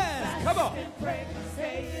fast. Come on. And pray,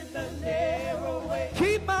 stay in the narrow way.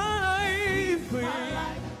 Keep my life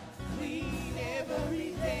clean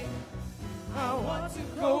every day. I want to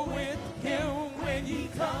go with him when he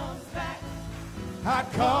comes back. I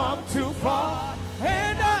come too far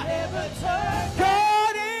and I never turn.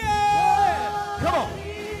 God is. Come on.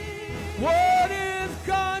 What is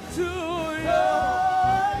God to you?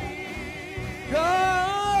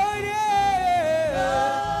 God is.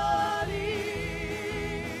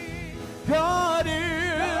 God is.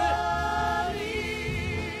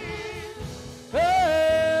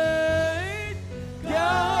 Hey,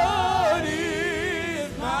 God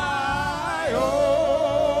is my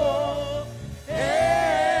all. And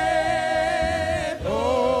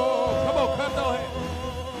oh, come on, clap those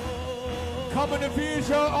hands. Coming if he's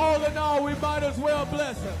your all in all, we might as well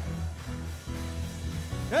bless him.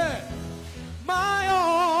 Yeah. My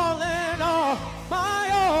all in all, my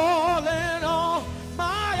all in all,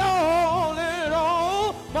 my all in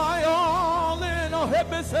all, my all in all. Help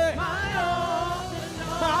me say, my all in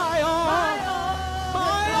all, my all,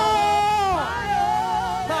 my all,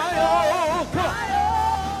 my all, come on.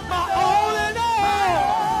 My all in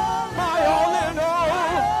all, my all in all,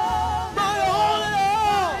 my all in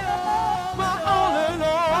all, my all in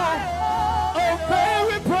all. Oh,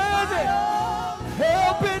 very present,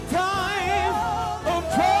 help in time of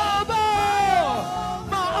trouble.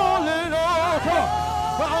 My all in all, come on.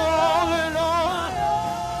 My all in all,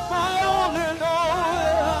 my all in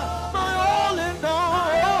all, my all in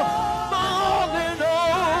all, my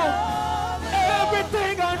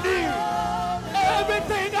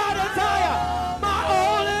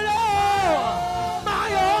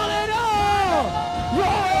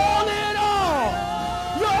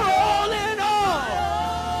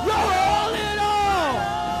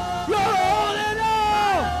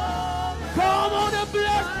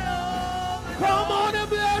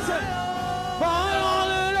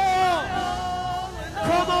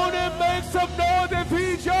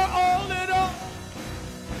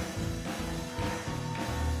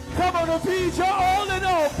gonna feed you all in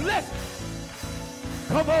all. Bless.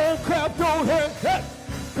 Come on, clap those hands. Hey.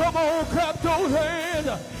 Come on, clap those hands.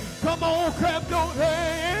 Come on, clap those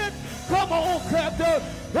hands. Come on, clap those.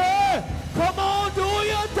 Hey. Come on, do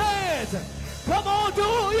your dance. Come on,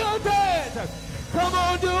 do your dance. Come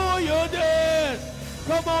on, do your dance.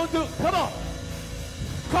 Come on, come on.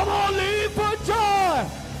 Come on, leave for joy.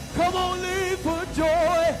 Come on, leave for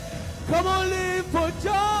joy. Come on, leave for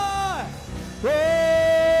joy.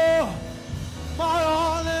 Oh, my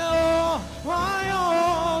all in all, my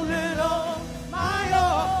all in all, my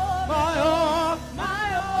all, my all,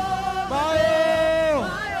 my all, my all,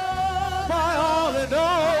 my all in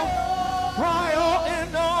all, my all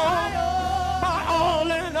in all, my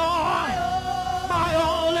all in all, my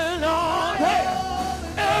all in all. Hey,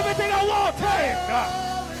 everything I want, hey,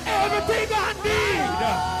 everything I need,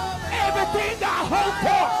 everything I hope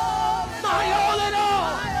for, my all in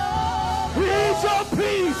all. He's your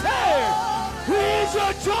peace, hey. He's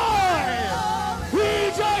your joy.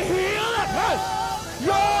 He's your healer, hey.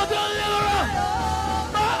 Your deliverer.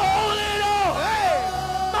 My all in all, hey.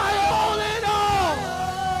 My all in all.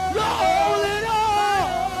 Your all in all.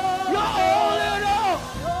 Your all in all.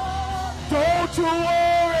 Don't you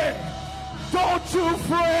worry. Don't you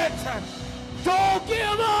fret. Don't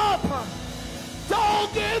give up. Don't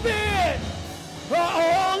give in. My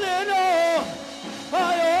all in all.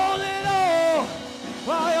 My all in all.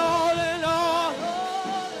 My all in all.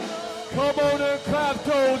 Come on and clap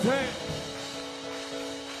those hands.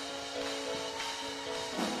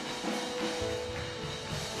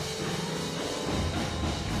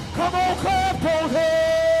 Come on, clap those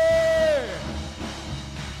hands.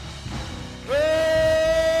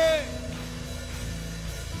 Hey.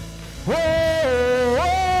 Whoa.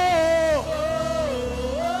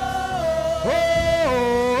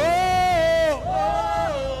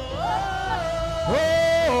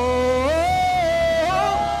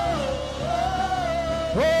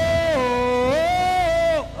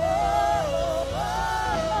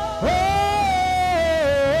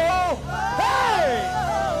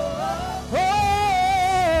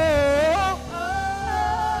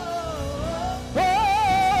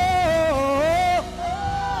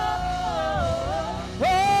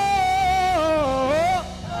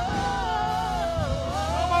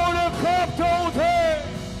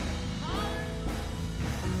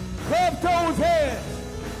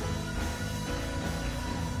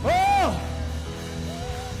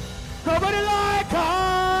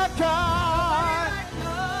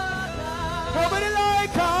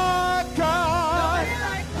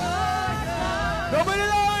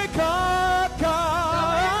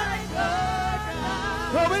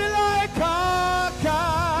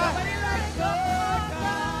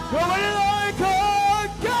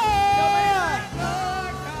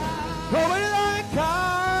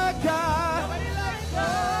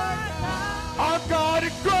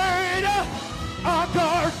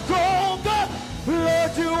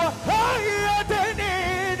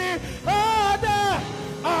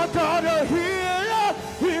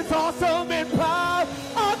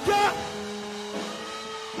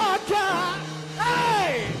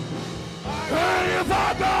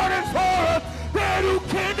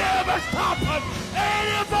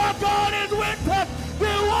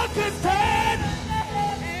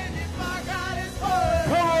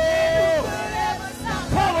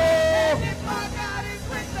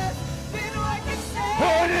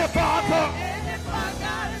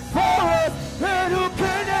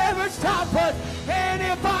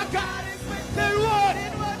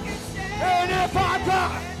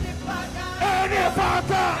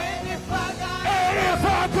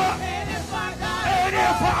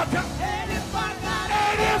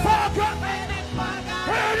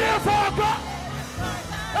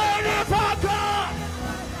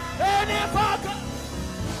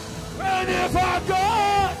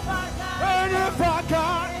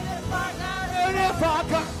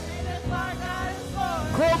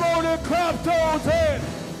 Come on and clap those hands.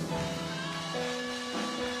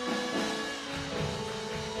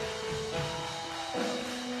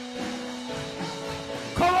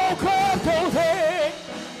 Come on, clap those hands.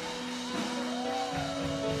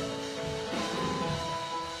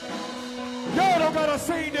 Y'all don't gotta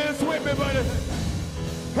sing this with me, but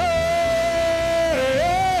hey,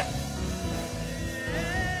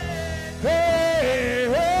 hey, hey,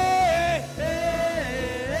 hey.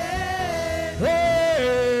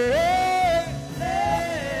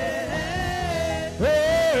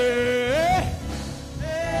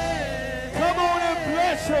 Come on and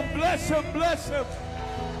bless him, bless him, bless him.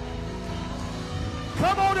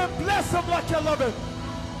 Come on and bless him like you love him.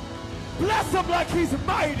 Bless him like he's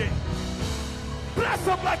mighty. Bless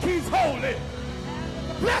him like he's holy.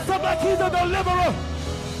 Bless him like he's a deliverer.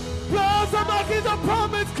 Bless him like he's a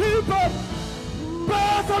promise keeper.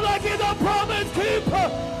 Bless him like he's a promise keeper.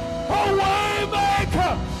 A way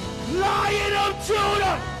maker. Lion of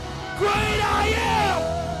Judah. Great I am.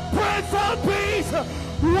 Prince of Peace.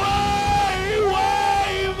 Way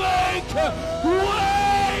maker.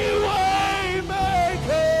 Way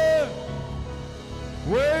maker.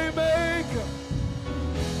 Way maker.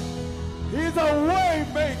 He's a way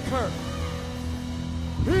maker.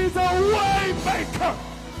 He's a way maker.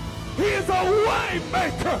 He is a way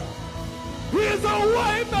maker. He is a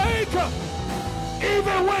way maker.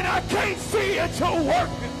 Even when I can't see it, you're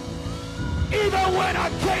working. Even when I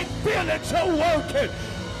can't feel it, you're working.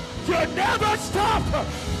 You never stopped.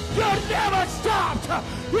 You never stopped.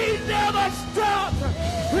 He never stopped.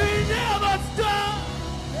 He never stopped.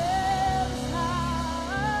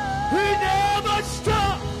 He never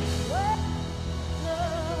stopped.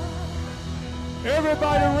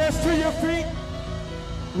 Everybody rest to your feet.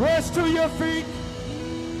 Rest to your feet.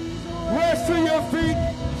 Rest to your feet.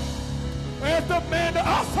 As the man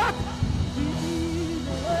outside.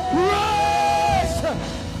 Rest.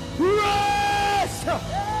 Rest.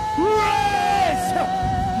 Rest.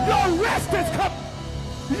 Your rest is coming.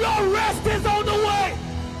 Your rest is on the way.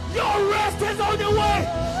 Your rest is on the way.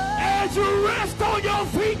 As you rest on your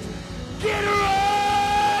feet, get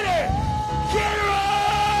ready. Get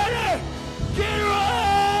ready. Get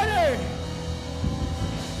ready.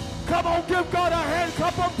 Come on, give God a hand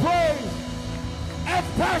clap of praise. And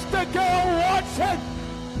Pastor Gale watching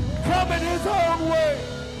come in his own way.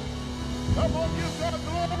 Come on, give God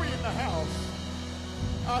glory in the house.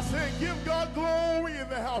 I said, give God glory in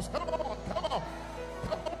the house. Come on, come on.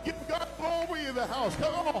 Come on, give God glory in the house.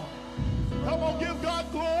 Come on. Come on, give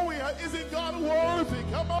God glory. Isn't God worthy?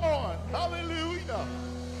 Come on. Hallelujah.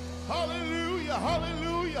 Hallelujah.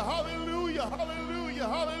 Hallelujah. Hallelujah. Hallelujah.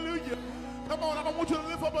 Hallelujah. Come on, I want you to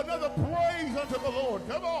lift up another praise unto the Lord.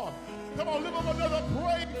 Come on. Come on, lift up another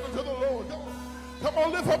praise unto the Lord. Come on. Come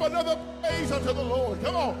on, lift up another praise unto the Lord.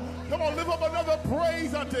 Come on. Come on, lift up another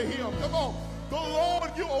praise unto him. Come on. The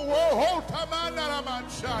Lord, you are worthy.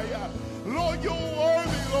 Lord, you're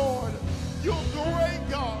worthy, Lord. You're great,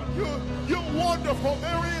 God. You're wonderful.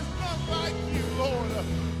 There is none like you, Lord.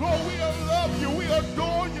 Lord, we love you. We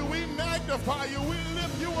adore you. We magnify you. We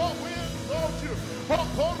lift you up. We exalt you.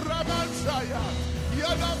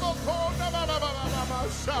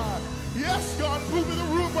 Yes, God, move in the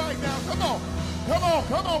room right now. Come on. Come on,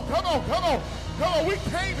 come on, come on, come on. Come on, we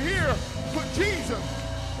came here for Jesus.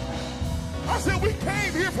 I said we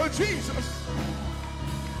came here for Jesus.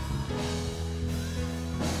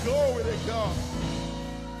 Glory to God.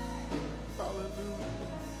 Hallelujah.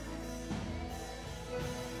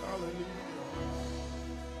 Hallelujah.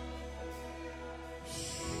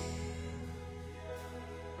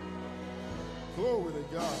 Glory to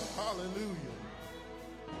God. Hallelujah.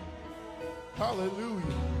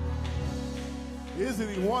 Hallelujah. Isn't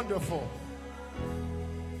he wonderful?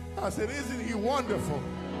 I said, isn't he wonderful?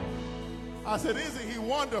 I said, isn't he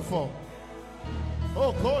wonderful?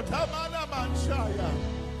 Oh, Kotamana Manshaya.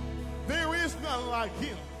 There is none like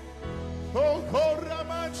him. Oh,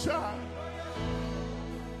 Koramanshaya.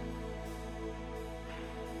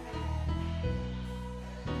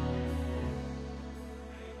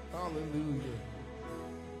 Hallelujah.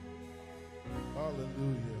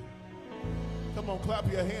 Hallelujah. Come on, clap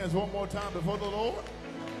your hands one more time before the Lord.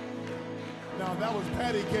 Now, that was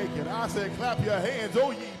patty caking. I said, clap your hands,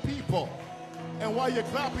 O ye people. And while you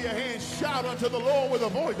clap your hands, shout unto the Lord with a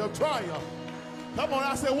voice of triumph. Come on,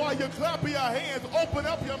 I said, while you clap your hands, open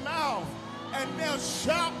up your mouth and now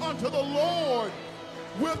shout unto the Lord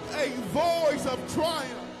with a voice of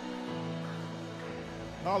triumph.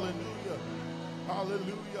 Hallelujah.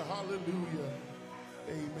 Hallelujah. Hallelujah.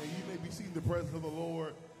 Amen. You may be seeing the presence of the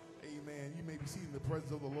Lord. Amen. You may be seeing the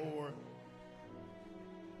presence of the Lord.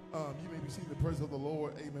 You may be seeing the presence of the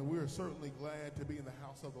Lord. Amen. We are certainly glad to be in the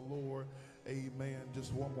house of the Lord. Amen.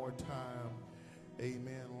 Just one more time.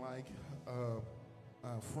 Amen. Like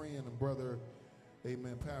friend and brother,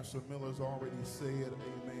 amen, Pastor Miller's already said,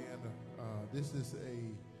 amen, this is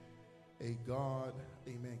a God,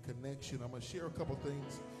 amen, connection. I'm going to share a couple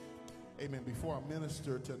things, amen, before I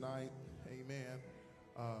minister tonight. Amen.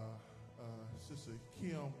 Sister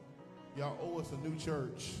Kim, y'all owe us a new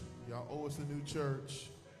church. Y'all owe us a new church.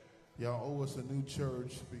 Y'all owe us a new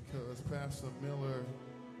church because Pastor Miller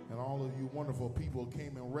and all of you wonderful people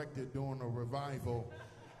came and wrecked it during a revival.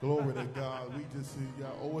 Glory to God. We just,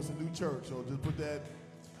 y'all owe us a new church. So just put that,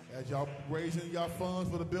 As y'all raising y'all funds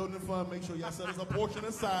for the building fund, make sure y'all set us a portion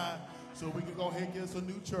aside so we can go ahead and get us a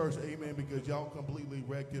new church. Amen. Because y'all completely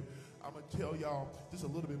wrecked it. I'm going to tell y'all just a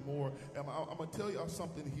little bit more. I'm going to tell y'all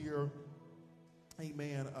something here.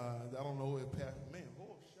 Amen. I don't know if Pastor, man,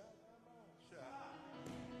 oh, shout.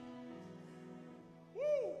 Woo!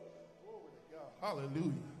 Glory to God.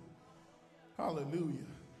 Hallelujah. Hallelujah.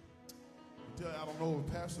 I don't know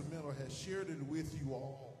if Pastor Miller has shared it with you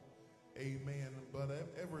all. Amen. But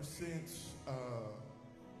ever since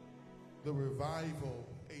the revival,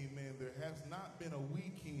 amen, there has not been a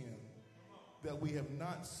weekend that we have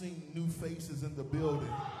not seen new faces in the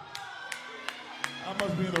building. I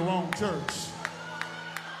must be in the wrong church.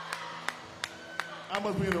 I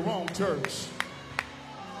must be in the wrong church.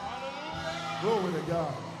 Glory to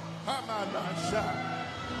God. How am I not shocked?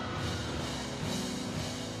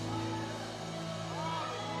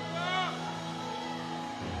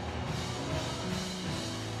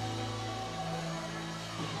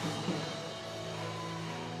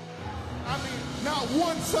 Not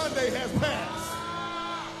one Sunday has passed.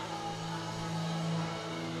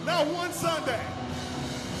 Not one Sunday.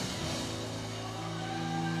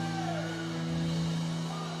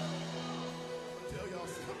 I'll tell y'all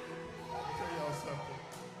something.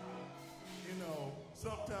 You know,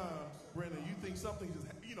 sometimes, Brendan, you think something just,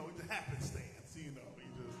 it's a happenstance,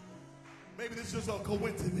 maybe this is just a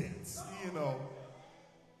coincidence,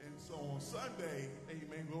 And so on Sunday,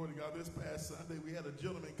 amen, glory to God, this past Sunday, we had a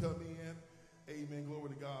gentleman come in. Amen. Glory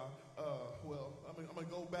to God. I'm going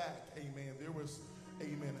to go back. Amen. There was,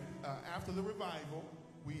 amen. After the revival,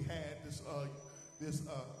 we had this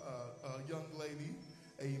young lady,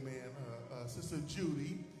 amen, Sister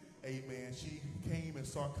Judy, amen. She came and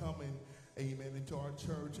started coming, amen, into our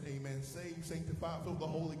church, amen. Saved, sanctified, filled with the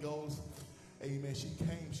Holy Ghost, amen. She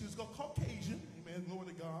came. She was Caucasian, amen. Glory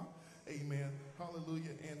to God, amen.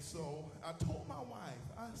 Hallelujah. And so I told my wife,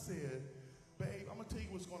 I said, babe, I'm going to tell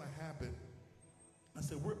you what's going to happen. I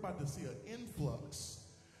said, we're about to see an influx,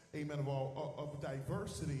 amen, of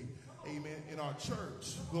diversity, amen, in our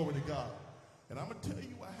church. Glory to God. And I'm going to tell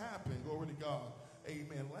you what happened. Glory to God.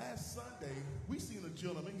 Amen. Last Sunday, we seen a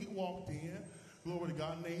gentleman. He walked in, glory to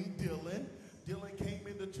God, named Dylan. Dylan came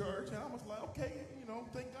into church, and I was like, okay,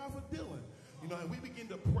 thank God for Dylan. And we began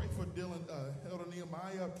to pray for Dylan, Elder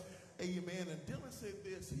Nehemiah, amen. And Dylan said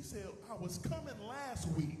this. He said, I was coming last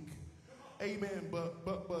week. Amen,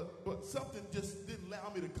 but something just didn't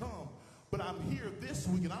allow me to come. But I'm here this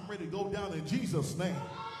week, and I'm ready to go down in Jesus' name.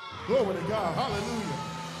 Glory to God. Hallelujah.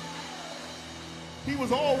 He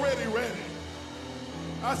was already ready.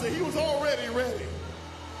 I said he was already ready.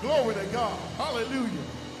 Glory to God. Hallelujah.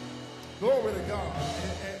 Glory to God.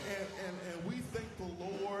 And we thank the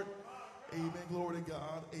Lord. Amen. Glory to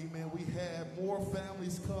God. Amen. We had more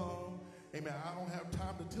families come. Amen. I don't have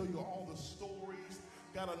time to tell you all the stories.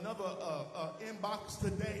 Got another inbox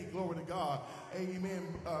today, glory to God. Amen.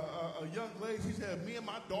 A young lady, she said, me and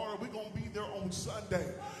my daughter, we're going to be there on Sunday.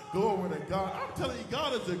 Glory to God. I'm telling you,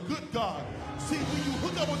 God is a good God. See, when you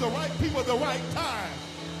hook up with the right people at the right time.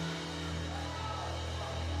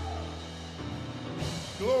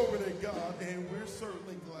 Glory to God. And we're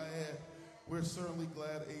certainly glad. We're certainly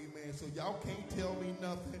glad, amen. So y'all can't tell me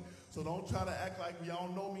nothing. So don't try to act like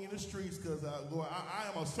y'all know me in the streets, because I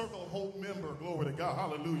am a Circle of Hope member. Glory to God.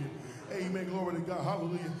 Hallelujah. Amen. Glory to God.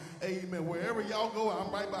 Hallelujah. Amen. Wherever y'all go,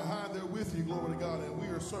 I'm right behind there with you. Glory to God. And we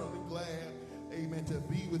are certainly glad, amen, to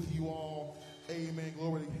be with you all. Amen.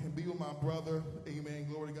 Glory to God. And be with my brother. Amen.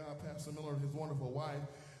 Glory to God. Pastor Miller and his wonderful wife.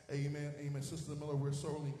 Amen. Amen. Sister Miller, we're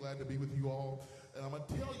certainly glad to be with you all. And I'm going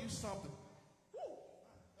to tell you something. Woo!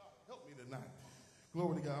 God, help me tonight.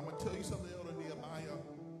 Glory to God. I'm going to tell you something, Elder Nehemiah.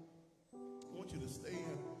 I want you to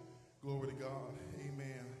stand. Glory to God.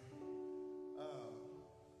 Amen.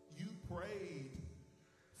 You prayed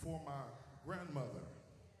for my grandmother.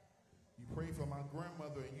 You prayed for my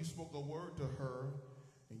grandmother, and you spoke a word to her,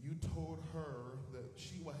 and you told her that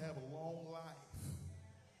she will have a long life.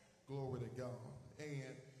 Glory to God.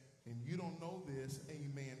 And you don't know this,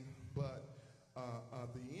 amen, but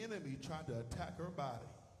the enemy tried to attack her body.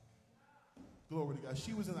 Glory to God.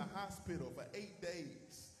 She was in a hospital for 8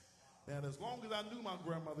 days. Now, as long as I knew my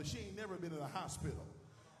grandmother, she ain't never been in a hospital.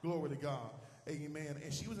 Glory to God. Amen.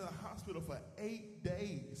 And she was in a hospital for 8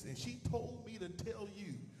 days. And she told me to tell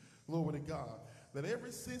you, glory to God, that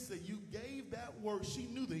ever since that you gave that word, she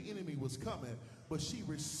knew the enemy was coming, but she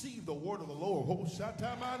received the word of the Lord.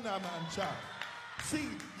 See,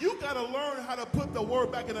 you got to learn how to put the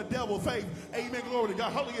word back in the devil's face. Amen. Glory to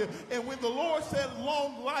God. Hallelujah. And when the Lord said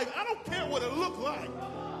long life, I don't care what it looked like.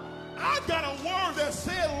 I got a word that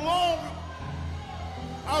said long.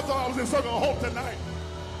 I thought I was in Circle of Hope tonight.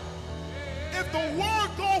 If the word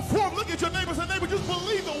go forth, look at your neighbor and say, neighbor, just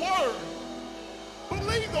believe the word.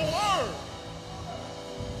 Believe the word.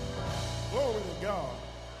 Glory to God.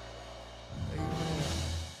 Amen.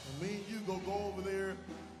 And me and you go over there.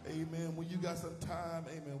 Amen. When you got some time,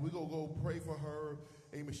 amen, we go pray for her.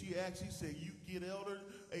 Amen. She actually said, you get Elder.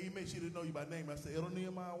 Amen. She didn't know you by name. I said, Elder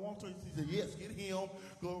Nehemiah Walter. She said, yes, get him.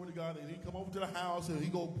 Glory to God. And he come over to the house and he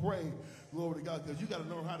go pray. Glory to God. Because you got to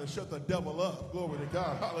know how to shut the devil up. Glory to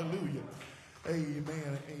God. Hallelujah.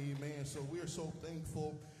 Amen. Amen. So we are so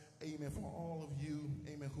thankful. Amen. For all of you.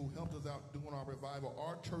 Amen. Who helped us out doing our revival.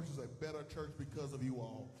 Our church is a better church because of you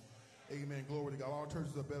all. Amen. Glory to God. Our church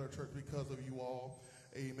is a better church because of you all.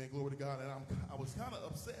 Amen. Glory to God. And I was kind of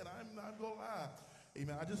upset. I'm not going to lie.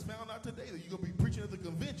 Amen. I just found out today that you're going to be preaching at the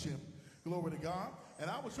convention. Glory to God. And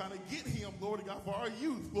I was trying to get him, glory to God, for our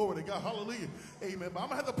youth. Glory to God. Hallelujah. Amen. But I'm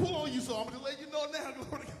going to have to pull on you, so I'm going to let you know now.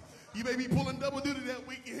 Glory to God. You may be pulling double duty that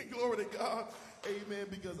weekend. Glory to God. Amen.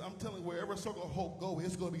 Because I'm telling you, wherever Circle of Hope go,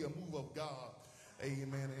 it's going to be a move of God.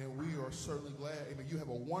 Amen. And we are certainly glad. Amen. You have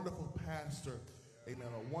a wonderful pastor. Amen.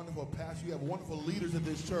 A wonderful pastor. You have wonderful leaders in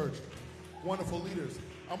this church. Wonderful leaders.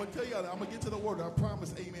 I'm going to tell you, I'm going to get to the word. I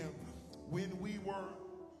promise. Amen. When we were,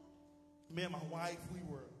 me and my wife, we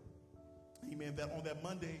were, amen, that on that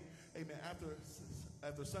Monday, amen,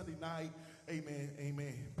 after Sunday night,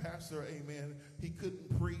 amen, pastor, amen, he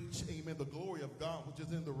couldn't preach, amen, the glory of God was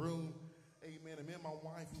just in the room, amen, and me and my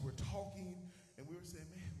wife, we were talking, and we were saying,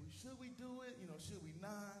 man, should we do it, should we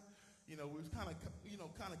not, we was kind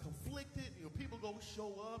of conflicted, people go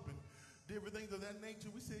show up, and different things of that nature.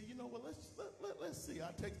 We said, you know what, let's see.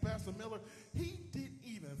 I text Pastor Miller. He didn't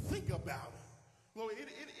even think about it. Glory,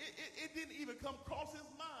 it didn't even come across his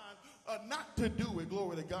mind not to do it.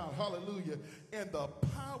 Glory to God. Hallelujah. And the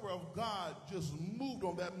power of God just moved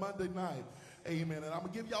on that Monday night. Amen. And I'm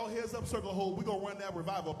going to give y'all a heads up, Circle of Hope. We're going to run that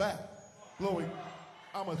revival back. Glory.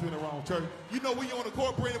 I must be in the wrong church. You know we on the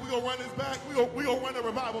corporate. We're going to run this back. We're going to run the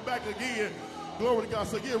revival back again. Glory to God.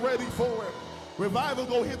 So get ready for it. Revival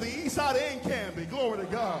go hit the east side and Canby. Glory to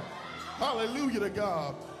God. Hallelujah to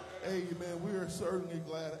God. Amen. We are certainly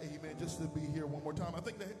glad, amen, just to be here one more time. I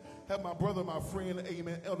think they have my brother, my friend,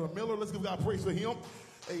 amen, Elder Miller. Let's give God praise for him.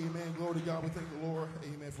 Amen. Glory to God. We thank the Lord,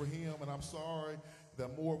 amen, for him. And I'm sorry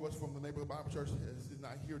that more of us from the Neighborhood Bible Church is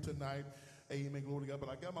not here tonight. Amen. Glory to God. But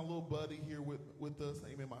I got my little buddy here with us.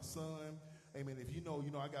 Amen. My son. Amen. If you know,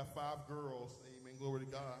 I got 5 girls. Amen. Glory to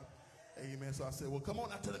God. Amen. So I said, well, come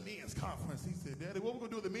on out to the men's conference. He said, Daddy, what we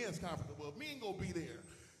going to do at the men's conference? Well, me ain't going to be there.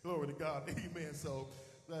 Glory to God. Amen. So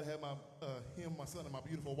glad to have him, my son, and my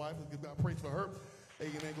beautiful wife. Let's give God praise for her.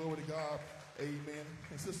 Amen. Glory to God. Amen.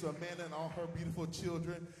 And Sister Amanda and all her beautiful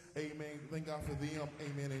children. Amen. Thank God for them.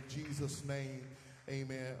 Amen. In Jesus' name.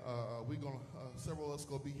 Amen. We're going to, several of us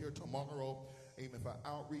going to be here tomorrow. Amen. For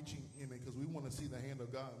outreaching. Amen. Because we want to see the hand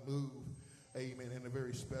of God move. Amen. In a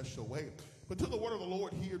very special way. But to the word of the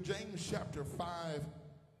Lord here, James chapter 5.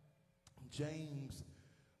 James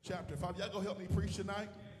chapter 5. Y'all go help me preach tonight?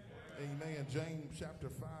 Amen. James chapter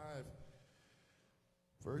 5,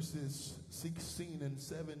 verses 16 and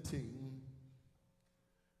 17.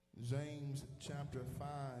 James chapter 5,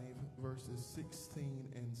 verses 16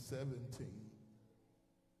 and 17.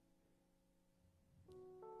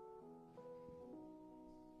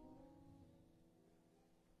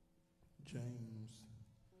 James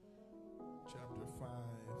chapter 5,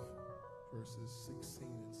 verses 16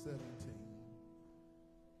 and 17.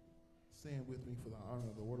 Stand with me for the honor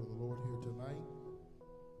of the word of the Lord here tonight.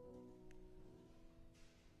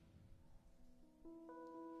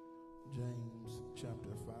 James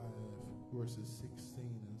chapter 5, verses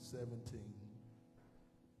 16 and 17.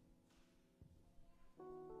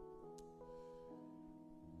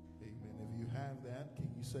 Amen. If you have that, can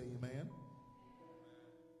you say amen?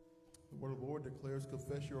 The word of the Lord declares,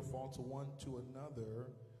 confess your faults one to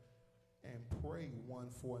another and pray one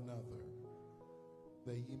for another,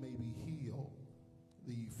 that ye may be healed.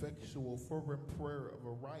 The effectual fervent prayer of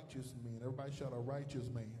a righteous man, everybody shout, a righteous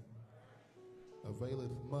man,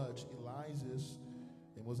 availeth much. Elias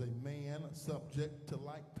was a man subject to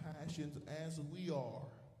like passions as we are,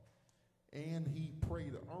 and he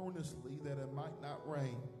prayed earnestly that it might not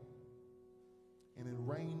rain. And it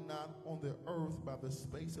rained not on the earth by the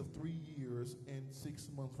space of 3 years and 6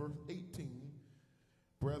 months. Verse 18.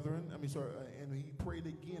 And he prayed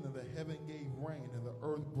again, and the heaven gave rain, and the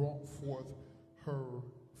earth brought forth her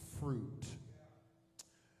fruit.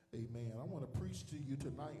 Amen. I want to preach to you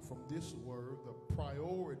tonight from this word, the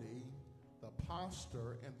priority, the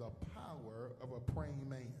posture, and the power of a praying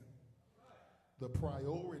man. The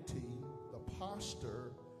priority, the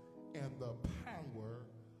posture, and the power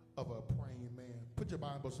of a praying man. Put your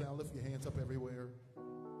Bibles down. Lift your hands up everywhere.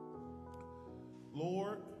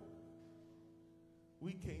 Lord,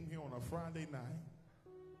 we came here on a Friday night.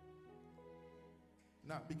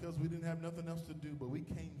 Not because we didn't have nothing else to do, but we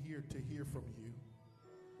came here to hear from you.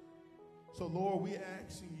 So, Lord, we're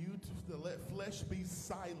asking you to let flesh be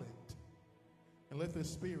silent and let the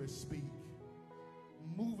Spirit speak.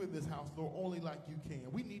 Move in this house, Lord, only like you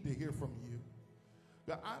can. We need to hear from you.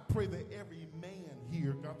 God, I pray that every man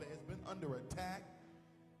here, God, that has been under attack,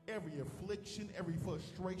 every affliction, every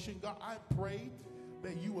frustration, God, I pray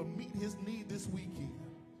that you will meet his need this weekend.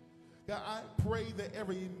 God, I pray that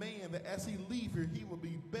every man, that as he leaves here, he will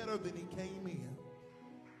be better than he came in.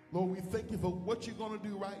 Lord, we thank you for what you're going to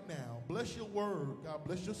do right now. Bless your word. God,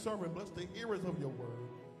 bless your sermon. Bless the hearers of your word.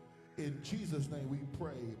 In Jesus' name we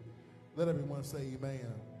pray. Let everyone say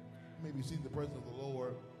amen. Maybe see the presence of the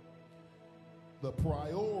Lord. The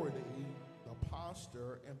priority, the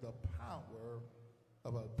posture, and the power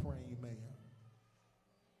of a praying man.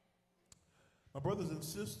 My brothers and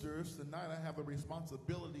sisters, tonight I have a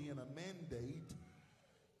responsibility and a mandate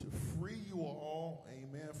to free you all,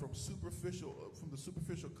 amen, from the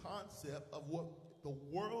superficial concept of what the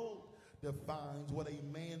world defines what a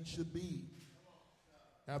man should be.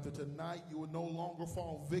 After tonight, you will no longer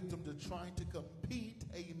fall victim to trying to compete,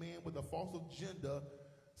 amen, with a false agenda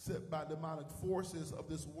set by demonic forces of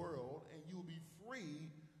this world, and you will be free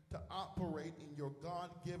to operate in your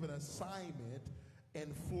God-given assignment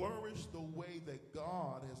and flourish the way that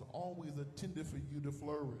God has always intended for you to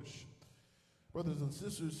flourish. Brothers and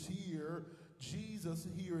sisters, Jesus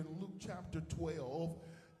here in Luke chapter 12,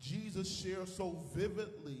 Jesus shares so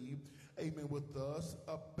vividly, amen, with us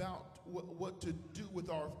about what to do with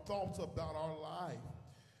our thoughts about our life.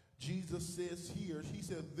 Jesus says here, he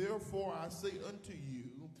said, therefore I say unto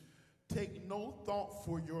you, take no thought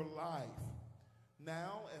for your life.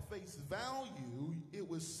 Now, at face value, it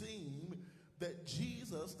would seem that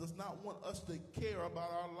Jesus does not want us to care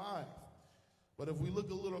about our life. But if we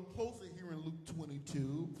look a little closer here in Luke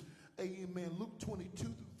 22, amen, Luke 22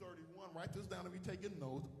 through 31, write this down if you're taking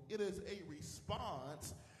notes. It is a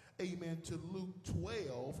response, amen, to Luke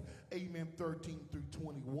 12, amen, 13 through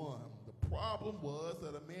 21. The problem was that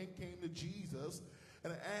a man came to Jesus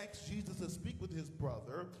and asked Jesus to speak with his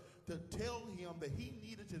brother to tell him that he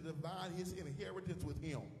needed to divide his inheritance with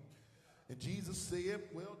him. And Jesus said,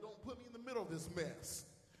 well, don't put me in the middle of this mess.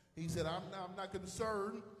 He said, I'm not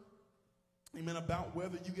concerned, amen, about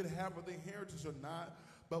whether you get half of the inheritance or not.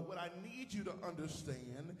 But what I need you to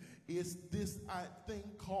understand is this thing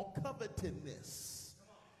called covetousness.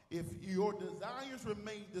 If your desires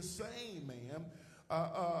remain the same, man,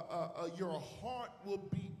 your heart will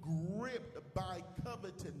be gripped by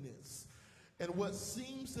covetousness. And what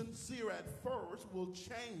seems sincere at first will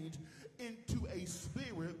change into a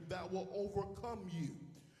spirit that will overcome you.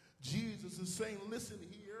 Jesus is saying, listen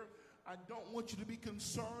here, I don't want you to be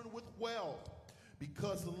concerned with wealth,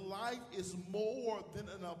 because life is more than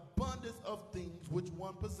an abundance of things which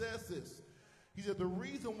one possesses. He said, the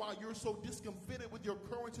reason why you're so discomfited with your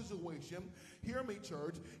current situation, hear me,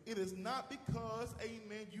 church, it is not because,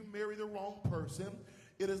 amen, you married the wrong person.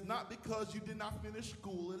 It is not because you did not finish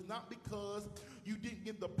school. It is not because you didn't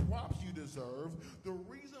get the props you deserve. The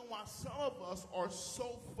reason why some of us are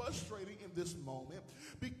so frustrated in this moment,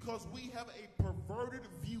 because we have a perverted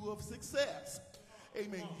view of success.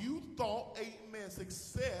 Amen. You thought, amen,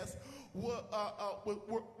 success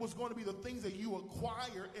was going to be the things that you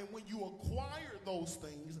acquire, and when you acquire those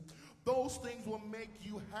things will make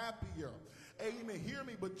you happier. Amen. Hear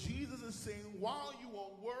me, but Jesus is saying, while you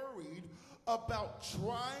are worried about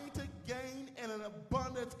trying to gain an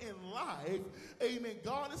abundance in life, amen,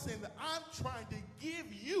 God is saying that I'm trying to give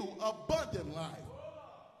you abundant life.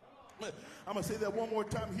 I'm going to say that one more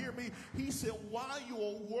time. Hear me. He said, while you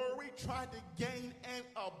are worried, trying to gain an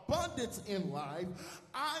abundance in life,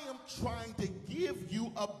 I am trying to give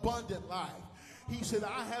you abundant life. He said,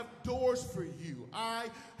 I have doors for you. I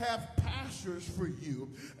have pastures for you.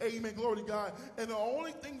 Amen. Glory to God. And the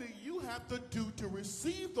only thing that you have to do to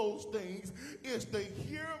receive those things is to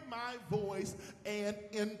hear my voice and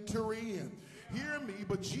enter in. Hear me,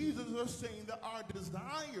 but Jesus is saying that our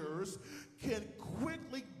desires can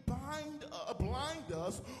quickly blind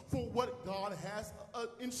us for what God has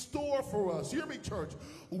in store for us. Hear me, church.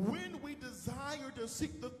 When we desire to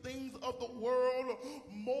seek the things of the world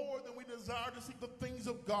more than we desire to seek the things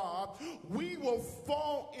of God, we will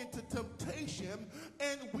fall into temptation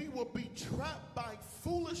and we will be trapped by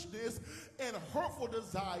foolishness and hurtful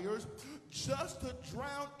desires just to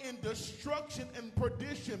drown in destruction and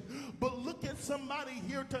perdition. But look at somebody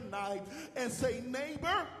here tonight and say,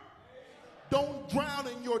 neighbor, Don't drown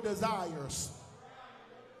in your desires.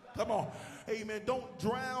 Come on. Amen. Don't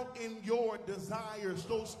drown in your desires.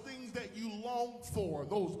 Those things that you long for.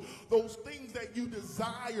 Those things that you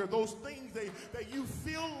desire. Those things that you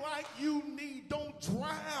feel like you need. Don't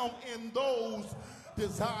drown in those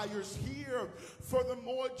desires. Here,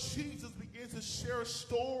 furthermore, Jesus begins to share a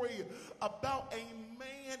story about a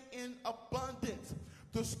man in abundance.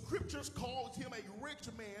 The scriptures calls him a rich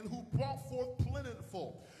man who brought forth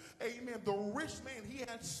plentiful. Amen. The rich man, he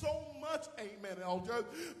had so much, amen, elder,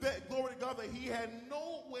 that glory to God, that he had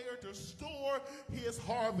nowhere to store his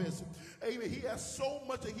harvest. Amen. He has so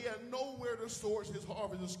much that he had nowhere to store his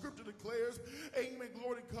harvest. The scripture declares, amen,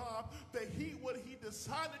 glory to God, that what he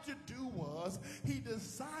decided to do was, he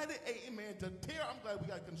decided, amen, to tear, I'm glad we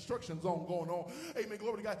got a construction zone going on. Amen,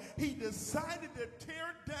 glory to God. He decided to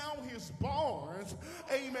tear down his barns,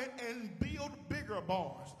 amen, and build bigger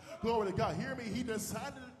barns. Glory to God. Hear me. He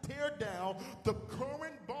decided to tear down the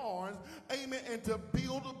current barns, amen, and to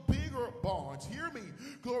build bigger barns. Hear me.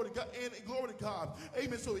 Glory to God. And glory to God.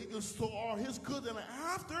 Amen. So he can store all his goods. And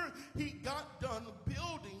after he got done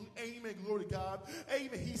building, amen, glory to God,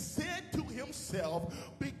 amen, he said to himself,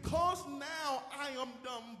 because now I am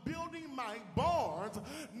done building my barns,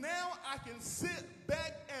 now I can sit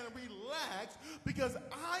back and relax because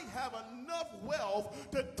I have enough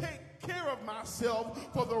wealth to take care of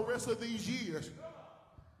myself for the rest of these years.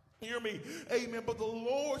 Hear me. Amen. But the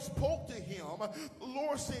Lord spoke to him. The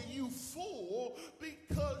Lord said, you fool,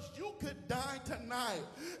 because you could die tonight.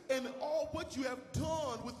 And all what you have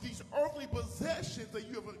done with these earthly possessions that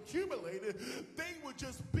you have accumulated, they will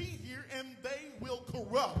just be here and they will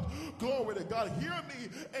corrupt. Glory to God. Hear me.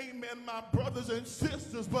 Amen, my brothers and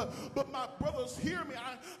sisters. But my brothers, hear me.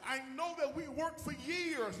 I know that we worked for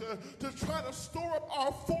years to try to store up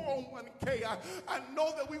our 401k. I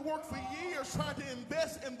know that we worked for years trying to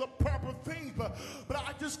invest in the proper things, but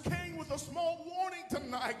I just came with a small warning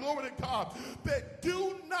tonight, glory to God, that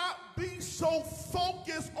do not be so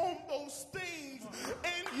focused on those things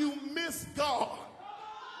and you miss God.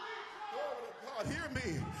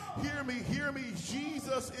 Hear me.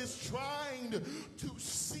 Jesus is trying to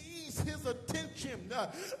seize his attention,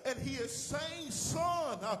 and he is saying,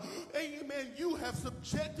 son, amen, you have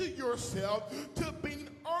subjected yourself to being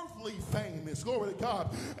earthly famous. Glory to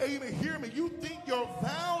God. Amen. Hear me. You think your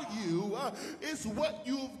value is what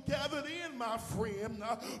you've gathered in, my friend,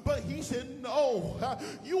 but he said, no,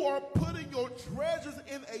 you are putting your treasures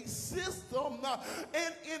in a system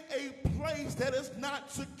and in a place that is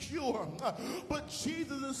not secure. But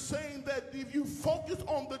Jesus is saying that if you focus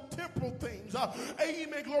on the temporal things,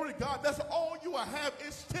 amen, glory to God, that's all you will have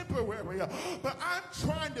is temporary. But I'm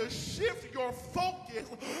trying to shift your focus,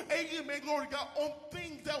 amen, glory to God, on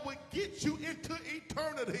things that would get you into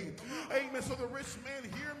eternity. Amen. So the rich man,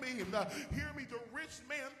 hear me. The rich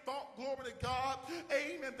man thought, glory to God,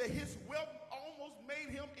 amen, that his wealth almost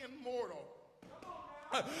made him immortal.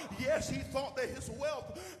 Yes, he thought that his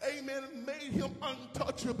wealth, amen, made him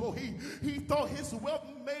untouchable. He thought his wealth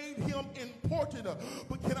made him important.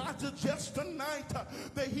 But can I suggest tonight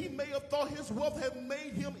that he may have thought his wealth had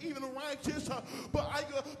made him even righteous? But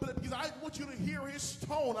because I want you to hear his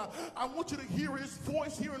tone. I want you to hear his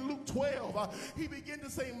voice here in Luke 12. He began to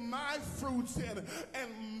say, my fruits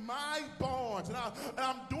and my barns. And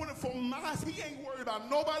I'm doing it for my, he ain't worried about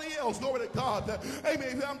nobody else. Glory to God.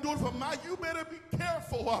 Amen. I'm doing it for my, you better be careful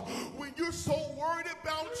when you're so worried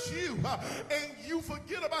about you and you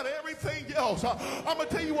forget about everything else. I'm going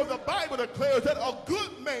to tell you what the Bible declares, that a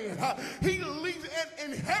good man, he leaves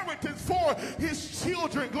an inheritance for his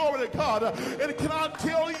children. Glory to God. And can I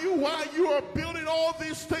tell you why you are building all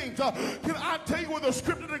these things? Can I tell you what the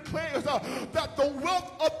scripture declares, that the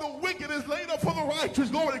wealth of the wicked is laid up for the righteous.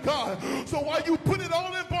 Glory to God. So while you put it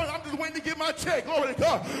all in barns, I'm just waiting to get my check. Glory to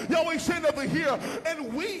God. Y'all ain't saying nothing here.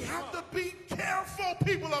 And we have to be careful,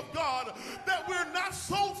 people of God, that we're not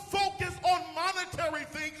so focused on monetary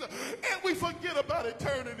things and we forget about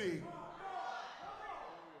eternity.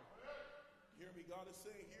 Hear me, God is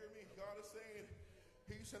saying, God is saying,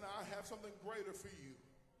 he said, I have something greater for you.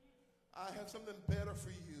 I have something better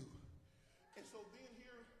for you. And so then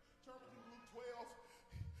here, turn to Luke 12,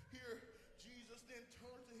 here Jesus then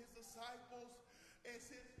turned to his disciples and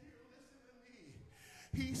said, here, listen to me.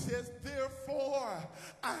 He says, therefore,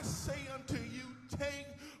 I say unto you, take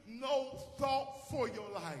no thought for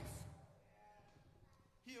your life.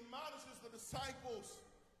 He admonishes the disciples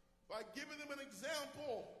by giving them an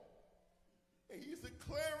example. And he's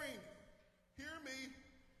declaring, hear me,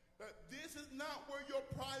 that this is not where your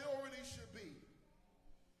priority should be.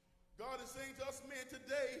 God is saying to us, man,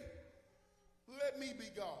 today, let me be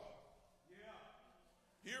God.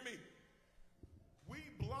 Yeah. Hear me.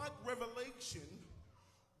 block revelation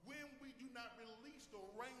when we do not release the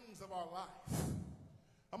reins of our life.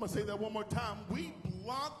 I'm going to say that one more time. We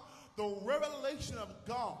block the revelation of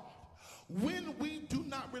God when we do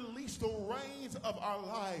not release the reins of our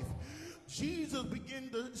life. Jesus began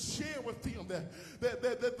to share with them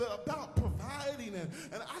about providing, and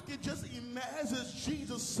I can just imagine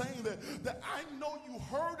Jesus saying that I know you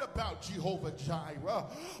heard about Jehovah Jireh,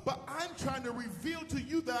 but I'm trying to reveal to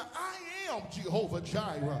you that I am Jehovah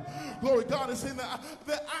Jireh. Glory to God is saying that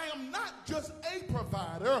I am not just a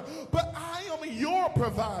provider, but I am your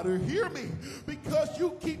provider. Hear me, because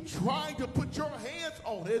you keep trying to put your hands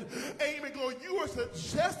on it. Amen. Glory. You are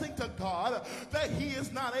suggesting to God that he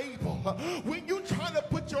is not able. When you try to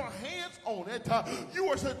put your hands on it, you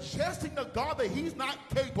are suggesting to God that he's not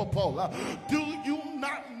capable. Do you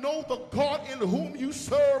not know the God in whom you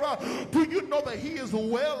serve? Do you know that he is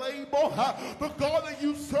well able? The God that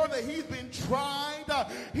you serve, that he's been tried,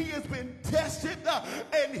 he has been tested,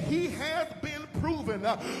 and he has been proven.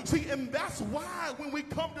 See, and that's why when we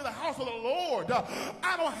come to the house of the Lord,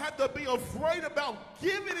 I don't have to be afraid about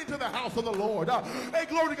giving into the house of the Lord. Hey,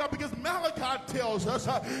 glory to God, because Malachi tells us,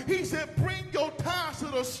 he said, bring your tithes to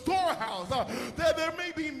the storehouse, that there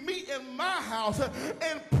may be meat in my house,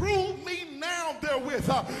 and prove me now therewith,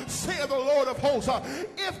 saith the Lord of hosts,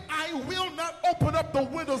 if I will not open up the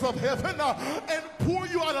windows of heaven and pour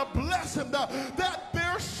you out a blessing, that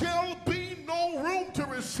there shall be no room to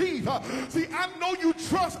receive. See, I know you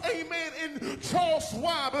trust, amen, in Charles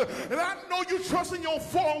Schwab, and I know you trust in your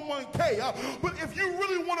 401k, but if you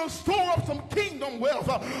really want to store up some kingdom wealth,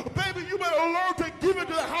 baby, you better learn to give it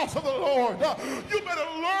to the house of the Lord. You better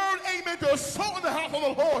learn, amen, to sow in the house of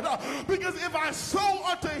the Lord, because if I sow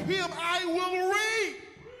unto him, I will reap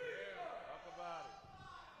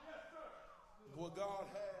what God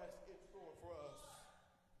has in store for us.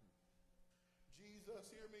 Jesus,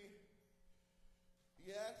 hear me. He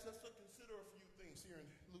asked us to consider a few things here in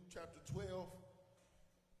Luke chapter 12.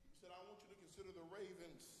 He said, I want you to consider the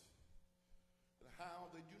ravens and how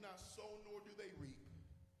they do not sow nor do they reap.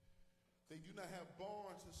 They do not have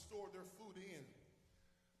barns to store their food in,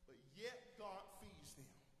 but yet God feeds them.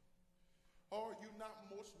 Are you not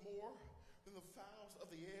much more than the fowls of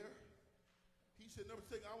the air? He said, number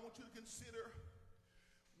 6, I want you to consider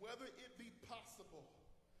whether it be possible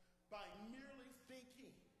by merely thinking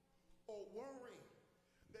or worrying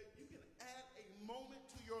that you can add a moment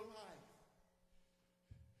to your life.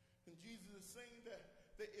 And Jesus is saying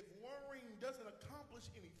that if worrying doesn't accomplish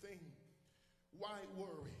anything, why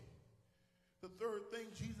worry? The third thing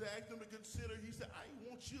Jesus asked them to consider, he said, I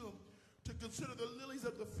want you to consider the lilies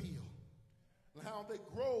of the field and how they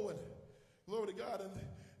grow, and glory to God,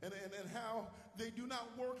 and how they do not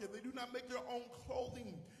work and they do not make their own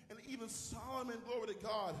clothing. And even Solomon, glory to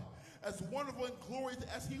God, as wonderful and glorious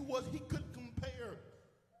as he was, he couldn't compare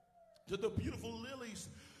to the beautiful lilies.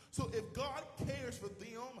 So if God cares for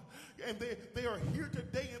them, and they are here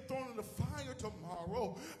today and thrown in the fire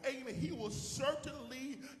tomorrow, amen, he will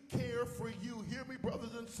certainly care for you. Hear me,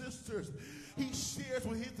 brothers and sisters. He shares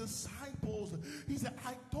with his disciples. He said,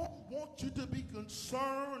 I don't want you to be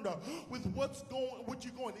concerned with what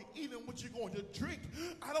you're going to eat and what you're going to drink.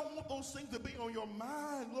 I don't want those things to be on your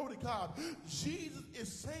mind. Glory to God. Jesus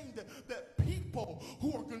is saying that people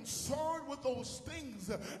who are concerned with those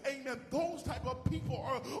things, amen, those type of people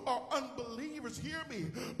are unbelievers. Hear me.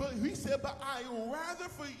 But he said, but I rather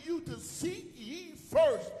for you to seek ye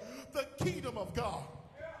first the kingdom of God.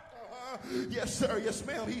 Yes, sir. Yes,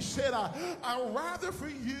 ma'am. He said, I rather for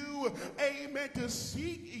you, amen, to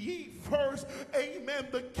seek ye first, amen,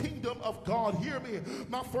 the kingdom of God. Hear me.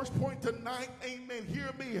 My first point tonight, amen, hear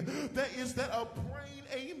me. That is that a praying,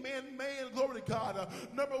 amen, man, glory to God.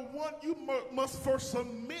 Number one, you must first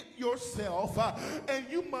submit yourself, and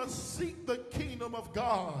you must seek the kingdom of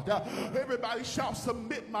God. Everybody shout,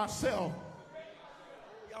 submit myself.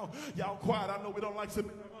 Y'all quiet. I know we don't like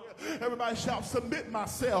submit. Everybody shout, submit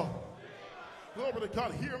myself. Glory to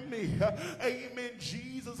God, hear me. Amen.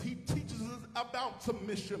 Jesus, he teaches us about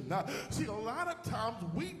submission. See, a lot of times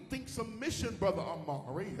we think submission, Brother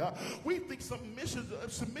Amari, we think submission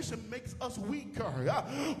makes us weaker.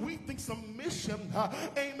 We think submission,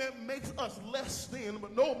 amen, makes us less than.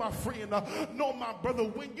 But no, my friend, no, my brother,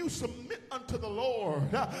 when you submit unto the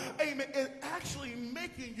Lord, amen, it's actually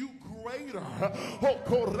making you greater.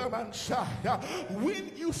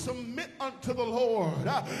 When you submit unto the Lord,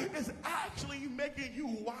 it's actually making you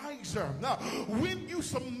wiser. When you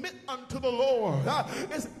submit unto the Lord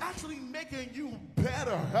is actually making you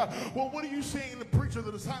better. Well, what are you saying? The preacher,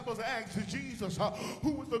 the disciples asked Jesus,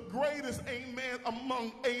 who was the greatest, amen,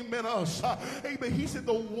 among, amen, us. Amen. He said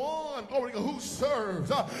the one, glory to God, who serves.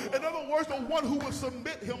 In other words, the one who will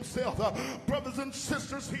submit himself. Brothers and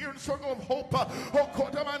sisters here in Circle of Hope,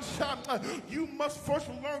 you must first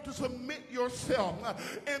learn to submit yourself.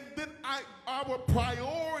 And then our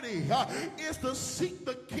priority is to seek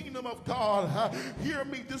the kingdom of God. Hear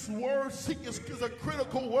me, this word seek is a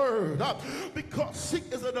critical word because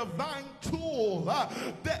seek is a divine tool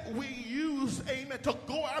that we use, amen, to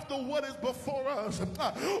go after what is before us.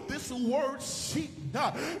 This word seek,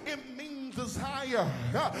 it means desire,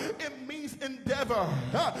 it means endeavor,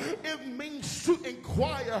 it means to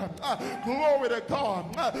inquire. Glory to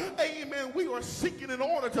God. Amen. We are seeking in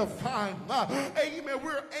order to find. Amen.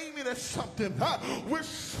 We're aiming at something. We're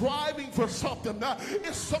striving for something.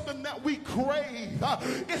 It's something that we crave.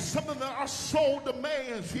 It's something that our soul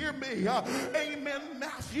demands. Hear me. Amen.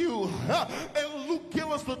 Matthew and Luke give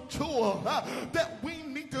us the tool that we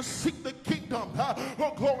need to seek the kingdom.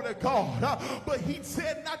 Oh, glory to God. But he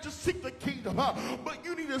said not just seek the kingdom, but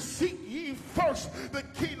you need to seek ye first the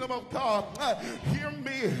kingdom of God. Hear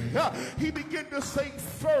me. He began to say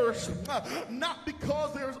first, not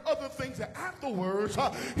because there's other things afterwards.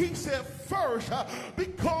 He said first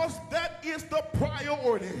because that is the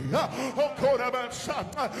priority.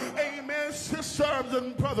 Amen, sisters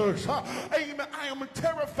and brothers. Amen. I am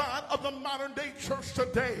terrified of the modern day church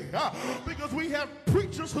today because we have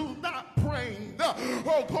preachers who's not praying.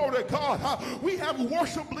 Oh, glory to God. We have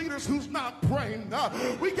worship leaders who's not praying.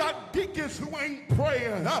 We got deacons who ain't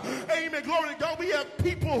praying. Amen. Glory to God. We have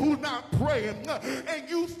people who's not praying. And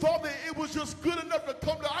you thought that it was just good enough to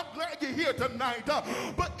come to. I'm glad you're here tonight.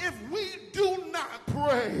 But if we do not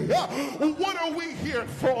pray, what are we here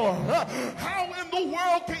for? How in the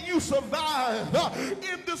world can you survive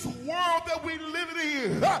in this world that we live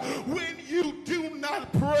in when you do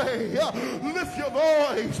not pray? Lift your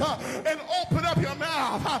voice and open up your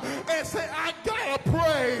mouth and say, I gotta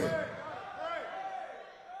pray.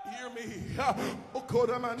 Hear me.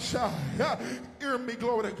 Hear me,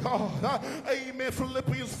 glory to God. Amen.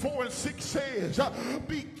 Philippians 4 and 6 says,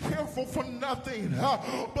 be careful for nothing,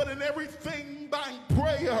 but in everything by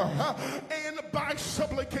prayer and by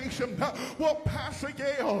supplication. Well, Pastor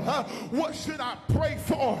Gale, what should I pray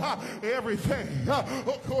for? Everything.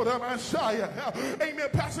 Amen.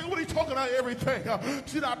 Pastor, what are you talking about? Everything.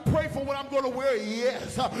 Should I pray for what I'm going to wear?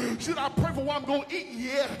 Yes. Should I pray for what I'm going to eat?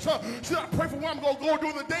 Yes. Should I pray for what I'm going to go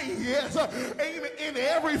during the day? Yes. Amen. In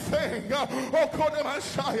everything.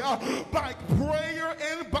 By prayer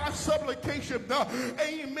and by supplication.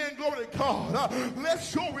 Amen. Glory to God.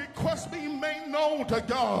 Let your request be made known to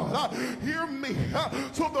God. Hear me.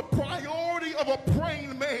 So the priority of a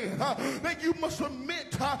praying man that you must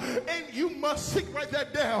submit and you must seek, write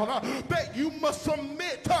that down, that you must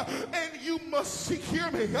submit and you must seek.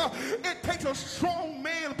 Hear me. It takes a strong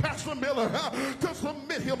man, Pastor Miller, to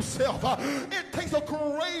submit himself. It takes a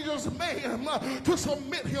courageous man to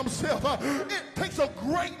submit himself. It takes a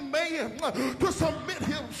great man to submit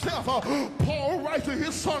himself. Paul writes to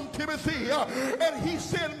his son Timothy and he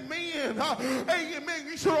said, men, amen,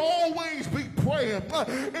 you should always be praying.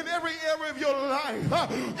 In every area of your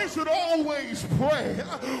life, you should always pray.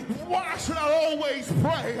 Why should I always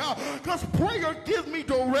pray? Because prayer gives me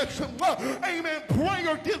direction. Amen.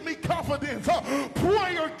 Prayer gives me confidence.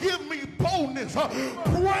 Prayer gives me boldness.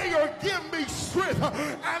 Prayer gives me strength.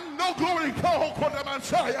 I know, glory to God.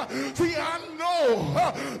 See, I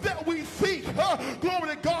know that we think,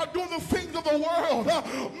 glory to God, doing the things of the world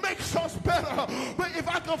makes us better. But if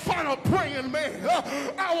I can find a praying man,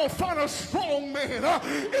 I will find a strong man.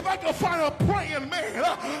 If I can find a praying man,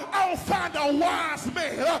 I will find a wise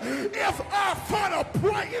man. If I find a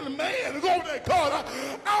praying man, glory to God,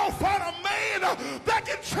 I'll find a man that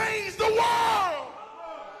can change the world.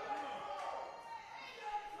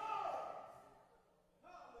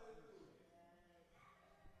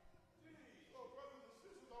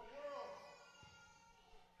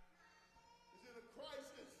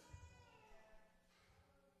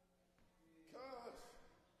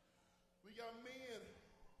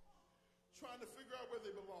 Trying to figure out where they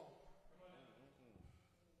belong.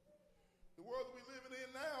 The world that we're living in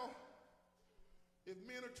now, if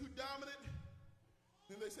men are too dominant,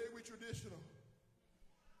 then they say we're traditional.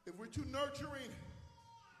 If we're too nurturing,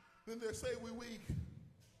 then they say we're weak.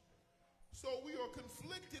 So we are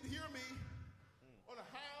conflicted, hear me, on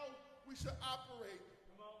how we should operate.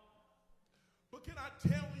 But can I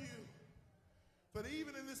tell you that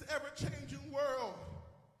even in this ever-changing world,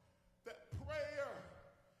 that prayer,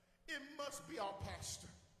 it must be our pastor.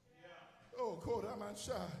 Oh,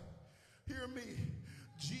 Kodamanshai. Hear me.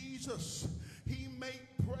 Jesus, he made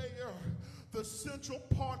prayer the central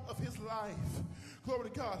part of his life. Glory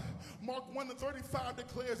to God. Mark 1:35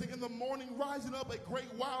 declares that in the morning, rising up a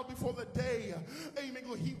great while before the day, amen,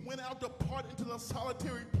 he went out to depart into the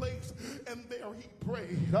solitary place, and there he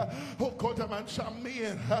prayed. Oh,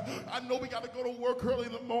 men, I know we got to go to work early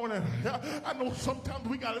in the morning. I know sometimes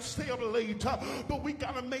we got to stay up late, but we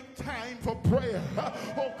got to make time for prayer.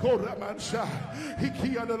 Oh, glory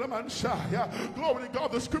to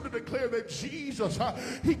God. The scripture declares that Jesus,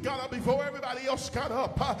 he got up before everybody else got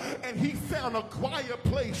up, and he found a quiet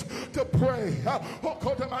place to pray.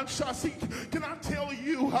 See, can I tell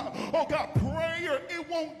you, oh God, prayer, it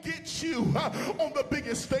won't get you on the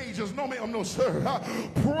biggest stages. No ma'am, no sir.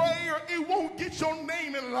 Prayer, it won't get your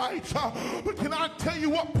name in lights. But can I tell you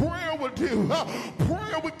what prayer would do?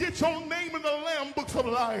 Prayer would get your name in the Lamb books of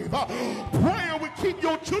life. Prayer would keep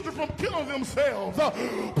your children from killing themselves.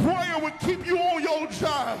 Prayer would keep you on your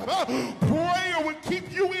job. Prayer would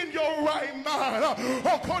keep you in your right mind.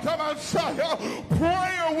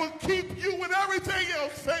 Prayer will keep you when everything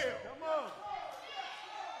else fails. Come on.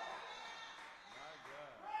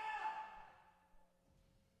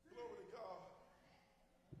 Glory to God.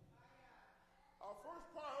 Our first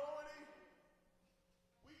priority,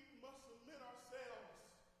 we must submit ourselves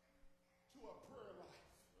to a prayer life.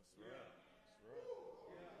 That's right.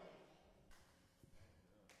 That's right.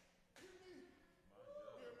 Hear me?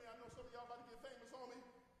 Hear me? I know some of y'all about to get famous on me.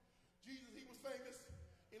 Jesus, he was famous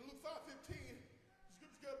in Luke 5:15. The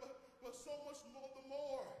scripture said, but so much more the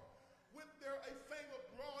more went there a fame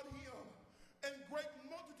abroad him, and great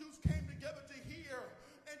multitudes came together to hear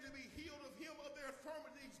and to be healed of him of their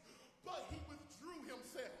infirmities. But he withdrew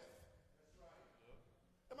himself. That's right.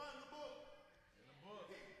 Yep. Am I in the book? In the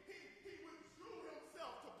book. He withdrew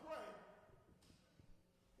himself to pray.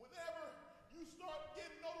 Whenever you start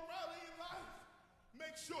getting notoriety in life,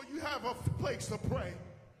 make sure you have a place to pray.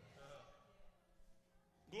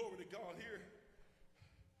 Glory to God. Here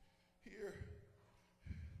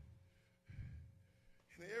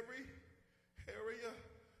in every area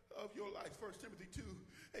of your life. 1 Timothy 2,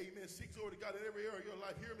 amen. Seek, glory to God, in every area of your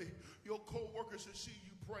life. Hear me. Your co-workers should see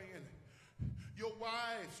you praying. Your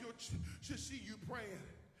wives should see you praying.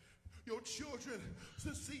 Your children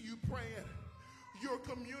should see you praying. Your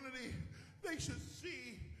community, they should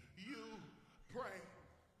see you praying.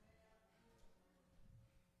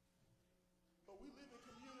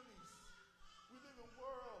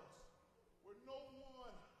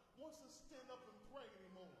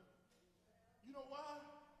 You know why?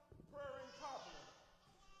 Prayer ain't popular.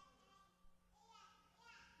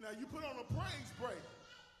 Now you put on a praise break.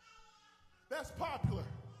 That's popular.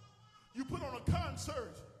 You put on a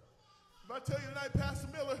concert. If I tell you tonight, Pastor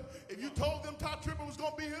Miller, if you told them Top Tripper was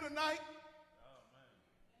going to be here tonight,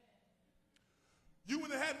 you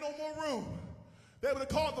wouldn't have had no more room. They would have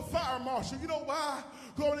called the fire marshal. You know why?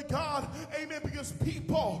 Glory to God. Amen. Because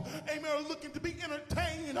people, amen, are looking to be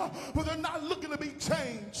entertained, but they're not looking to be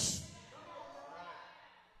changed.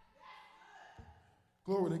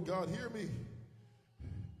 Glory to God. Hear me.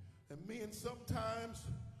 And men, sometimes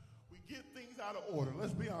we get things out of order.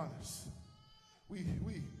 Let's be honest. We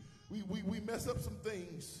mess up some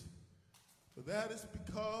things. But that is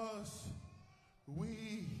because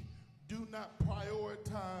we do not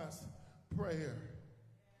prioritize prayer.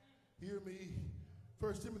 Hear me.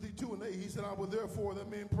 1 Timothy 2:8, he said, I will therefore that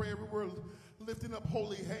men pray everywhere, lifting up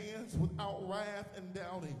holy hands without wrath and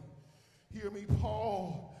doubting. Hear me,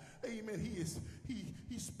 Paul. Amen.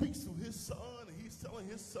 He speaks to his son, and he's telling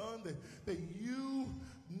his son that you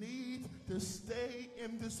need to stay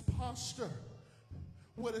in this posture.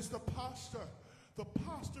 What is the posture? The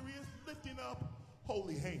posture is lifting up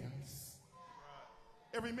holy hands.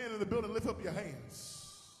 Right. Every man in the building, lift up your hands.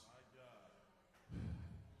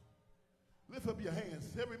 Lift up your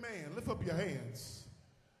hands. Every man, lift up your hands.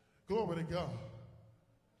 Glory to God.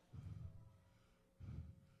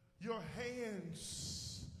 Your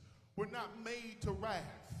hands were not made to wrath.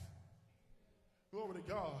 Glory to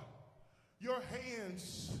God. Your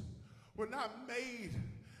hands were not made,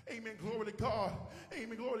 amen, glory to God,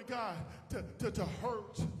 amen, glory to God, to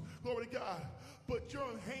hurt, glory to God. But your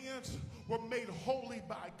hands were made holy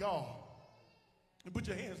by God. And put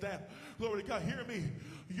your hands down. Glory to God. Hear me.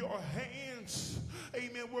 Your hands,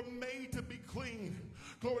 amen, were made to be clean.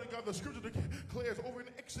 Glory to God. The scripture declares over in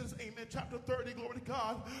Exodus, amen, chapter 30, glory to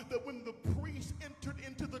God, that when the priest entered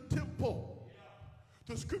into the temple,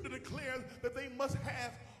 the scripture declares that they must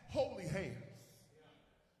have holy hands.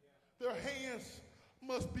 Their hands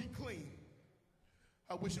must be clean.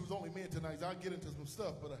 I wish it was only men tonight. I'll get into some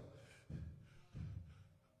stuff, but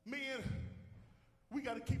men, we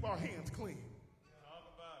got to keep our hands clean.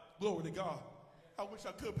 Glory to God. I wish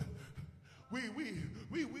I could.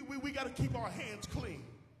 We got to keep our hands clean.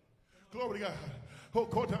 Glory to God. Oh,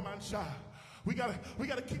 Kotamanshah. We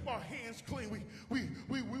gotta keep our hands clean.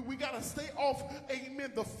 We gotta stay off,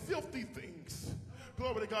 amen, the filthy things.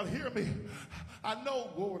 Glory to God. Hear me. I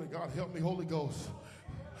know, glory to God, help me, Holy Ghost.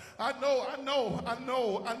 I know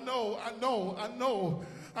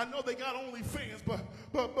they got OnlyFans,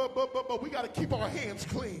 but we gotta keep our hands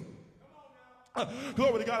clean.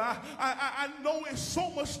 Glory to God. I know it's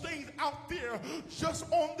so much things out there just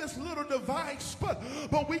on this little device,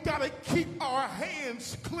 but we gotta keep our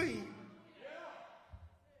hands clean.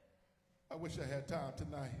 I wish I had time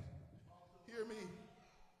tonight. Hear me.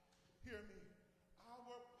 Hear me.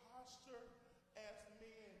 Our posture as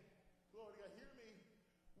men, glory to God, hear me.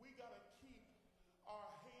 We got to keep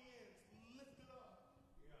our hands lifted up.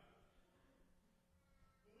 Yeah.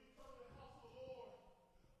 When we come to the house of the Lord,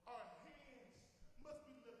 our hands must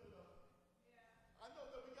be lifted up. Yeah. I know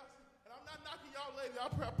that we got some, and I'm not knocking y'all ladies. I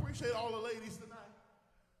appreciate all the ladies tonight.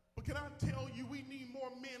 But can I tell you, we need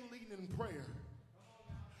more men leading in prayer.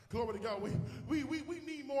 Glory to God. We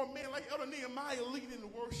need more men like Elder Nehemiah leading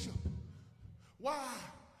in worship. Why?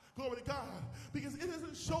 Glory to God. Because it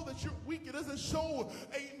doesn't show that you're weak. It doesn't show,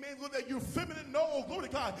 amen, that you're feminine. No, glory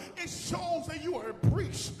to God. It shows that you are a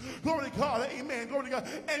priest. Glory to God. Amen. Glory to God.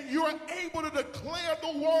 And you're able to declare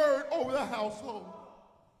the word over the household.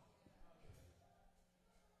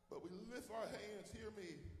 But we lift our hands, hear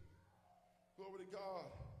me. Glory to God.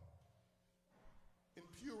 In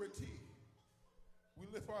purity. We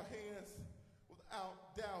lift our hands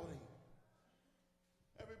without doubting.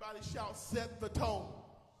 Everybody shout, set the tone.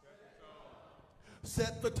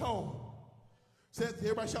 Set the tone.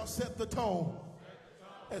 Everybody shout, set the tone.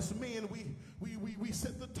 As men, we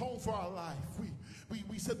set the tone for our life.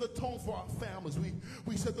 We set the tone for our families.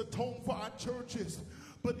 We set the tone for our churches.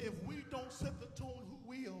 But if we don't set the tone, who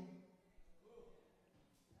will?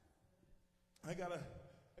 I gotta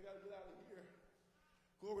get out of here.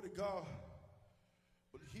 Glory to God.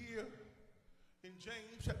 But here in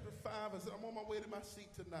James chapter 5, as I'm on my way to my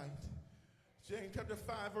seat tonight, James chapter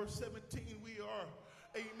 5, verse 17, we are,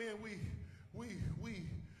 amen,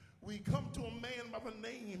 we come to a man by the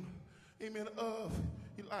name, amen, of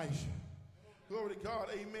Elijah. Glory to God,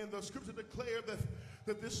 amen. The scripture declared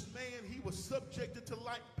that this man, he was subjected to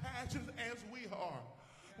like passions as we are.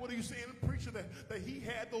 What are you saying, preacher? That he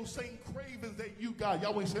had those same cravings that you got.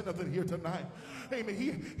 Y'all ain't saying nothing here tonight. Amen.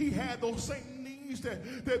 He had those same needs that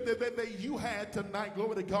you had tonight.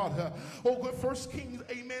 Glory to God. Oh, good. 1 Kings,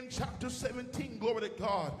 amen, chapter 17. Glory to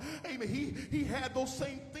God. Amen. He had those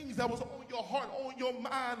same things that was on your heart, on your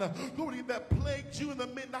mind. Glory to God, that plagued you in the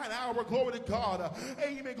midnight hour. Glory to God.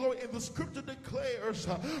 Amen. Glory. And the scripture declares,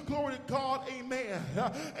 glory to God. Amen.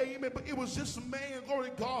 Amen. But it was this man, glory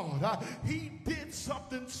to God. He did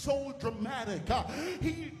something so dramatic.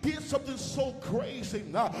 He did something so crazy.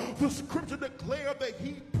 The scripture declared that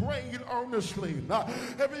he prayed earnestly.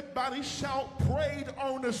 Everybody shout, prayed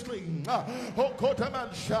earnestly.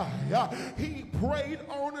 He prayed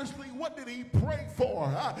earnestly. What did he pray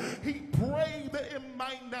for? He prayed that it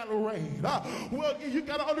might not rain. Well, you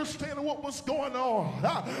got to understand what was going on.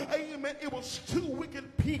 Amen. It was two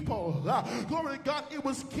wicked people. Glory to God. It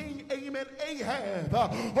was King, amen, Ahab.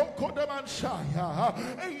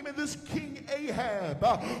 Amen. This King Ahab.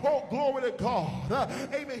 Oh, glory to God.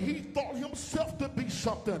 Amen. He thought himself to be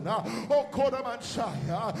something. Oh,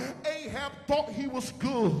 Ahab thought he was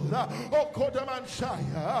good. Oh,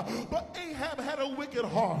 but Ahab had a wicked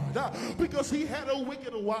heart because he had a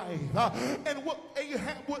wicked wife. And what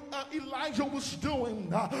Elijah was doing,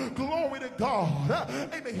 glory to God.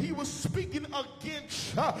 Amen. He was speaking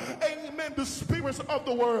against, amen, the spirits of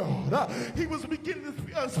the world. He was beginning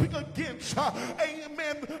to speak against,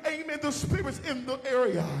 amen, the spirits in the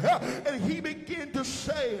area. And he began to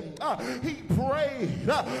say, he prayed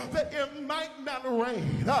that it might not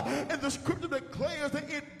rain. And the scripture declares that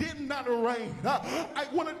it did not rain. I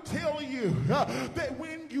want to tell you that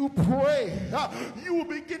when you pray, you will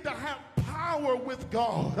begin to have power with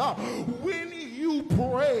God. When you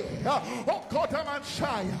pray,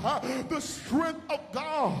 the strength of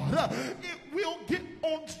God, it will get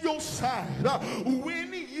on your side.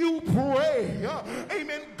 When you pray,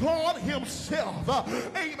 amen, God himself,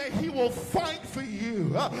 amen, he will fight for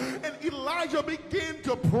you. And Elijah began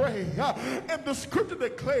to pray, and the scripture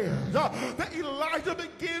declares that Elijah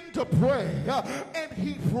began to pray, and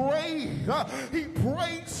he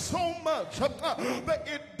prayed so much that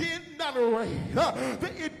it did not rain. That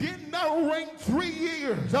it did not rain 3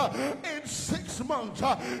 years and 6 months.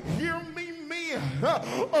 Hear me, men. end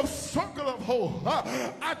of Circle of Hope.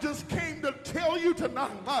 I just came to tell you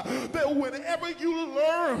tonight that whenever you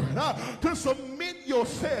learn to submit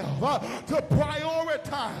yourself, to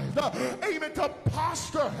prioritize, amen, to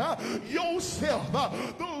posture yourself,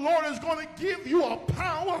 the Lord is going to give you a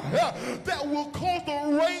power that will cause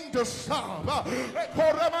the rain to stop. The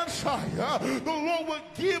Lord will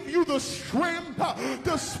give you the strength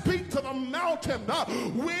to speak to the mountain.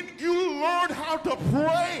 When you learn how to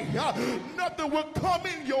pray, nothing will come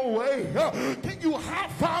in your way. Can you high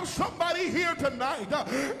five somebody here tonight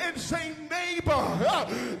and say, neighbor,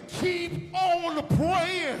 keep on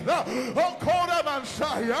praying.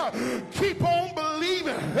 Keep on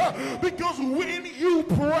believing, because when you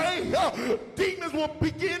pray, demons will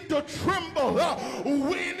begin to tremble.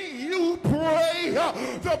 When you pray,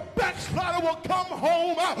 the backslider will come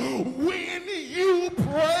home. When you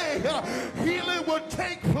pray, healing will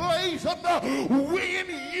take place. When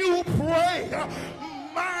you pray,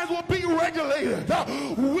 minds will be regulated.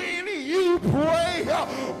 When you pray,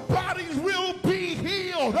 bodies will be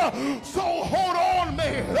healed. So hold on,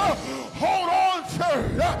 man. Hold on,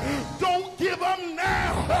 church. Don't give up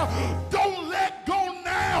now. Don't let go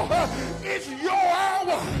now. It's your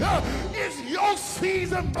hour. It's your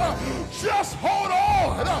season. Just hold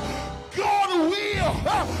on. God will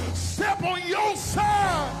step on your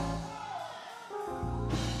side.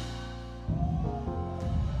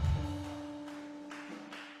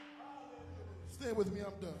 Stay with me,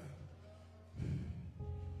 I'm done.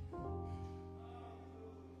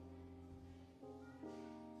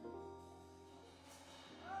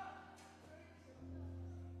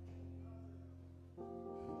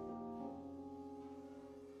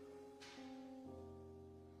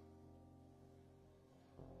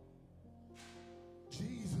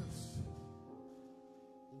 Jesus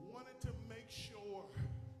wanted to make sure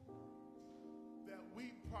that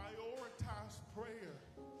we prioritize prayer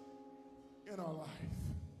in our life.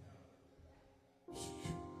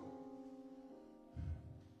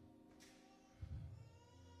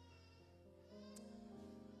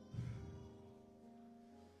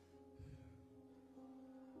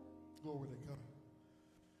 Glory to God.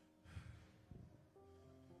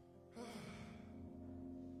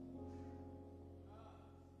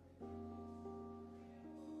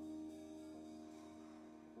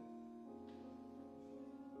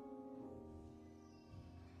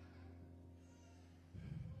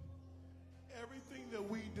 Everything that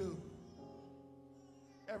we do,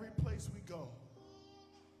 every place we go,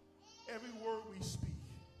 every word we speak,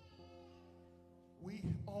 we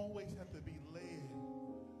always have to be led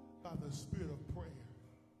by the spirit of prayer.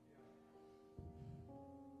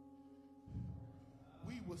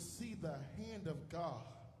 We will see the hand of God,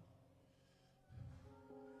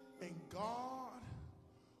 and God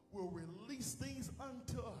will release things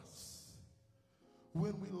unto us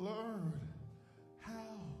when we learn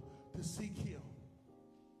how to seek him.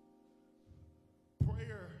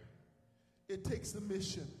 Prayer, it takes a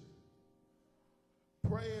mission.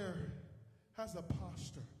 Prayer has a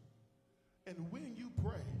posture. And when you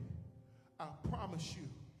pray, I promise you,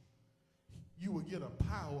 you will get a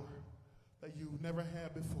power that you've never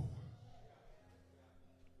had before.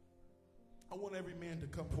 I want every man to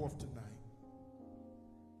come forth tonight.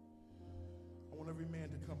 I want every man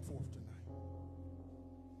to come forth tonight.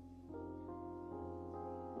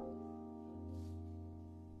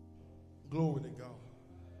 Glory to God.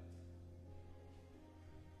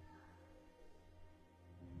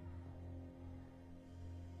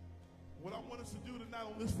 What I want us to do tonight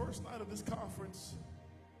on this first night of this conference,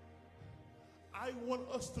 I want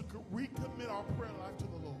us to recommit our prayer life to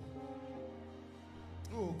the Lord.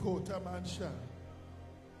 Oh, Kotamancha.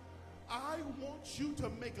 I want you to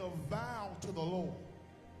make a vow to the Lord.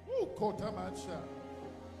 Oh, Kotamancha.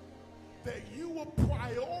 That you will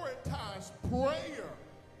prioritize prayer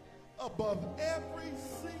above every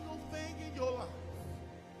single thing in your life.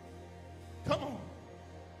 Come on.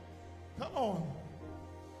 Come on.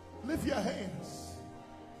 Lift your hands.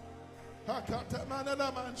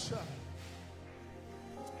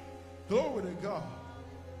 Glory to God.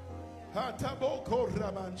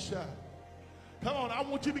 Come on, I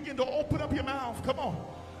want you to begin to open up your mouth. Come on.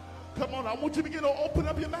 Come on, I want you to begin to open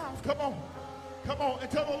up your mouth. Come on. Come on and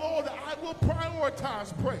tell the Lord that I will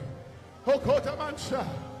prioritize prayer.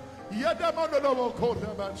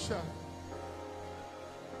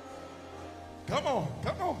 Come on,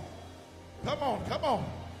 come on, come on, come on.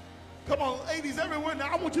 Come on, ladies everywhere now.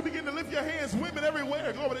 I want you to begin to lift your hands. Women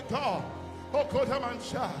everywhere. Glory to God.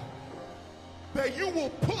 That you will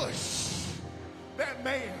push that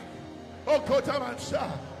man. Oh, come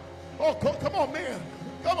on, man.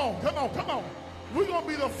 Come on, come on, come on. We're going to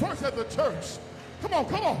be the first at the church. Come on,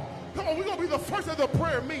 come on. Come on, we're going to be the first at the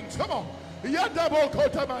prayer meetings. Come on. Come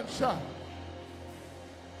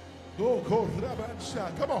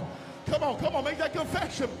on. Come on, come on, make that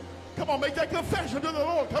confession. Come on, make that confession to the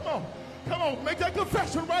Lord. Come on. Come on, make that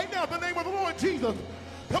confession right now in the name of the Lord Jesus.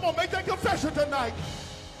 Come on, make that confession tonight.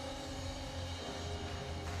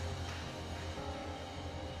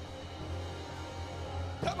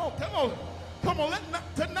 Come on, come on. Come on, let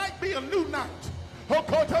tonight be a new night. Come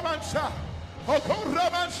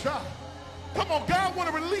on, God want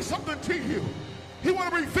to release something to you. He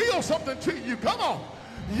want to reveal something to you. Come on.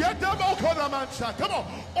 Come on,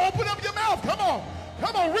 open up your mouth. Come on.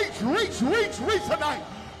 Come on, reach tonight.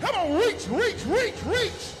 Come on, reach.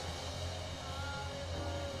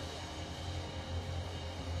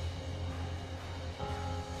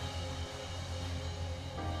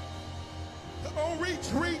 Come on,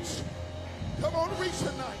 reach. Come on, reach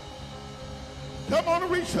tonight. Come on,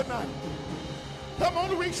 reach tonight. Come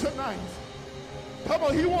on, reach tonight. Come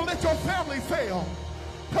on, he won't let your family fail.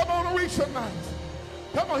 Come on, reach tonight.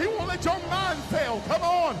 Come on, he won't let your mind fail. Come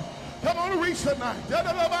on. Come on, reach tonight. Come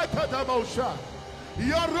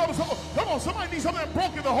on, somebody needs something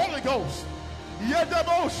broken in the Holy Ghost.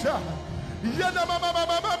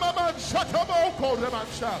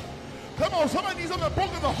 Come on, somebody needs something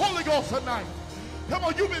broken in the Holy Ghost tonight. Come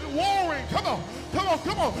on, you've been warring. Come on.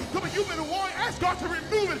 You've been warring. Ask God to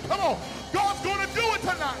remove it. Come on. God's going to do it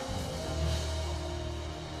tonight.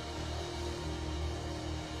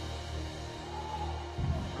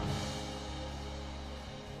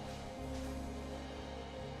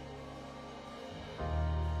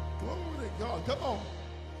 Glory to God.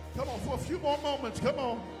 Come on for a few more moments. Come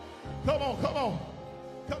on. I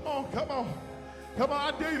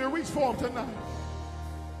dare you to reach for him tonight.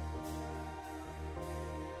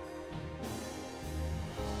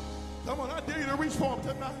 Come on, I dare you to reach for him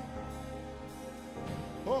tonight.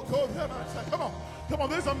 Oh, come on,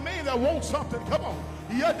 there's a man that wants something. Come on.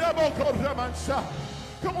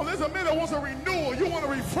 Come on, there's a man that wants a renewal. You want a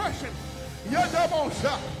refreshing.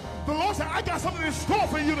 The Lord said, I got something in store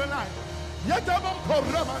for you tonight.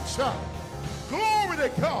 Glory to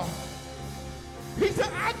God. He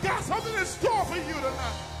said, I got something in store for you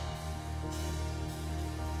tonight.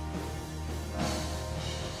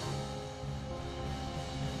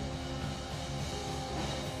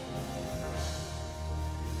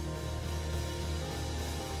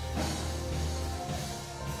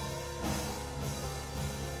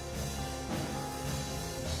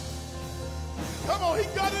 Come on, he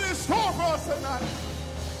got it in store for us tonight.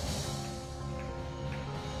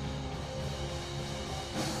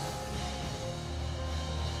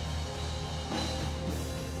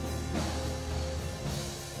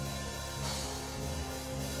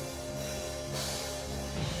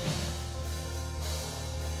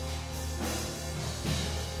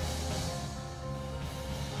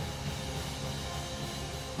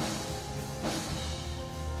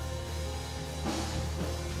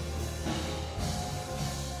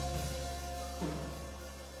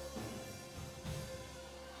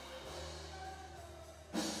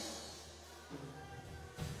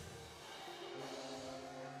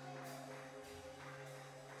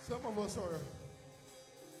 Some of us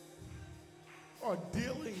are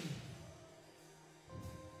dealing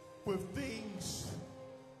with things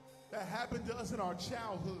that happened to us in our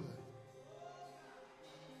childhood.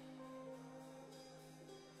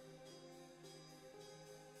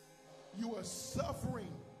 You are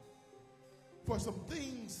suffering for some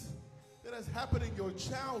things that has happened in your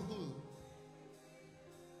childhood.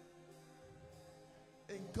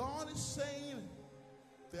 And God is saying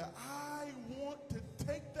that I want to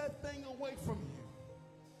take that thing away from you.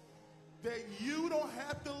 That you don't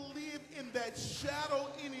have to live in that shadow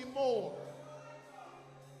anymore.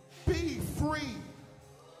 Be free.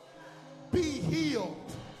 Be healed.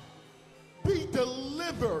 Be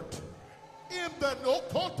delivered. In the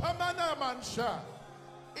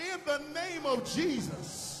name of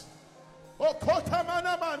Jesus.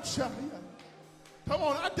 Come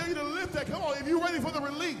on, I dare you to lift that. Come on, if you're ready for the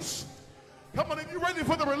release. Come on, if you're ready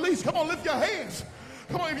for the release, come on, lift your hands.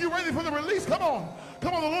 Come on, if you're ready for the release, come on.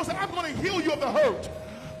 Come on, the Lord said, I'm going to heal you of the hurt.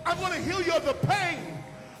 I'm going to heal you of the pain.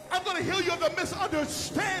 I'm going to heal you of the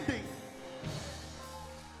misunderstanding.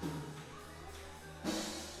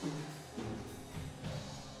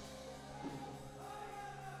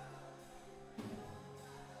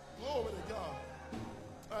 Glory to God.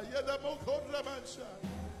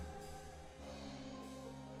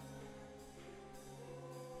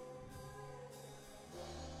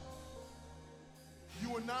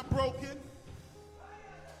 You are not broken.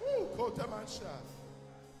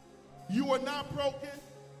 You are not broken.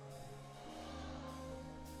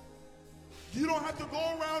 You don't have to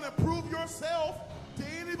go around and prove yourself to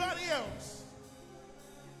anybody else.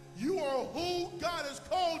 You are who God has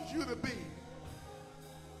called you to be.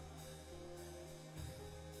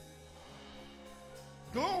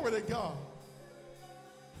 Glory to God.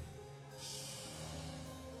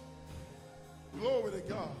 Glory to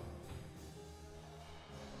God.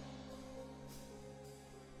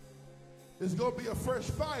 There's going to be a fresh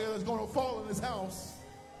fire that's going to fall in this house.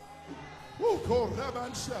 Woo, glory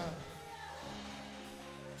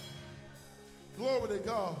to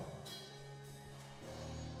God.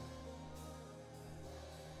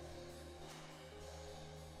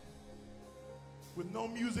 With no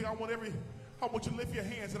music, I want you to lift your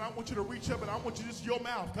hands, and I want you to reach up, and I want you to just your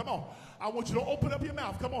mouth. Come on. I want you to open up your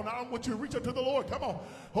mouth. Come on. I want you to reach up to the Lord. Come on.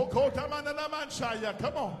 Come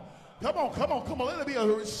on. Come on, come on, come on. Let there be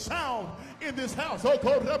a sound in this house. Come on,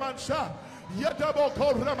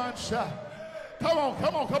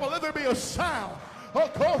 come on, come on. Let there be a sound.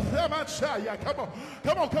 Come on.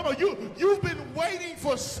 You've been waiting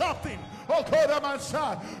for something.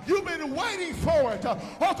 You've been waiting for it.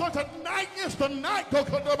 Tonight is the night.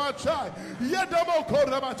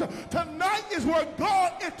 Tonight is where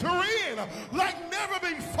God enters in like never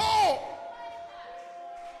before.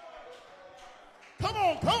 Come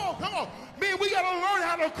on. Man, we got to learn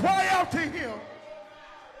how to cry out to him.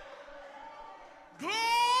 Glory.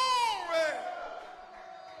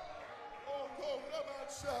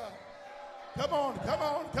 Come on.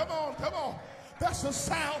 That's the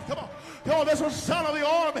sound. Come on, that's the sound of the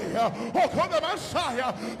army.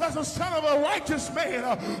 That's the sound of a righteous man.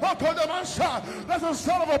 That's the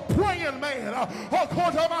sound of a praying man.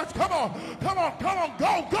 Come on.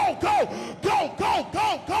 Go.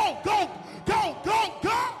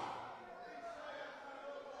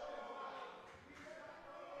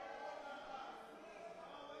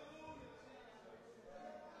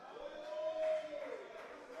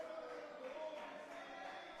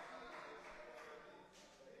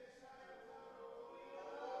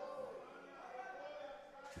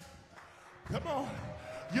 Come on.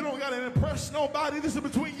 You don't got to impress nobody. This is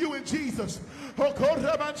between you and Jesus.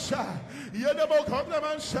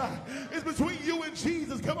 It's between you and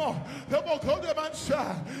Jesus. Come on. You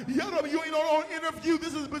ain't on interview.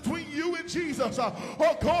 This is between you and Jesus. In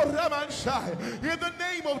the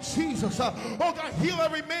name of Jesus. Oh God, heal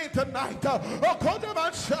every man tonight.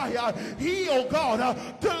 Heal, God.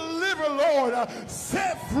 Deliver, Lord.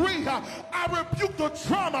 Set free. I rebuke the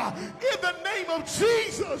trauma in the name of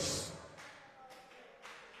Jesus.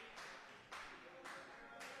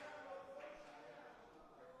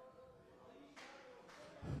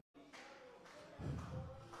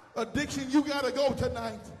 Addiction, you got to go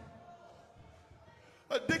tonight.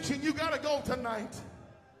 Addiction, you got to go tonight.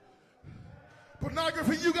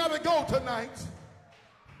 Pornography, you got to go tonight.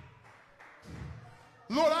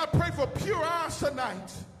 Lord, I pray for pure eyes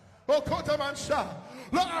tonight. Lord,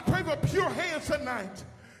 I pray for pure hands tonight.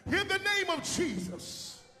 In the name of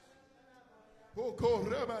Jesus.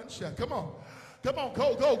 Come on. Come on,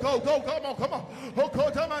 go. Come on.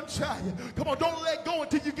 Come on, don't let go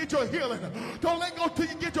until you get your healing. Don't let go until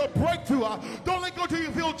you get your breakthrough. Don't let go until you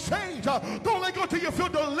feel changed. Don't let go until you feel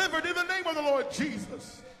delivered in the name of the Lord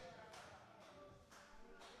Jesus.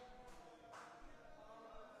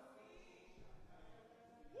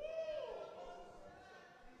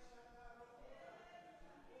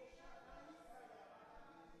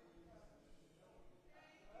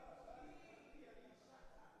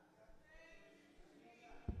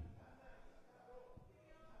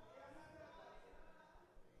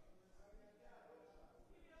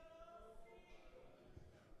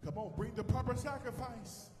 Come on, bring the proper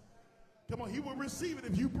sacrifice. Come on, he will receive it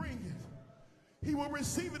if you bring it. He will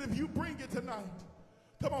receive it if you bring it tonight.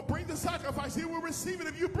 Come on, bring the sacrifice. He will receive it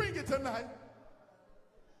if you bring it tonight.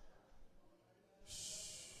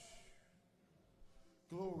 Shh.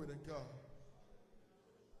 Glory to God.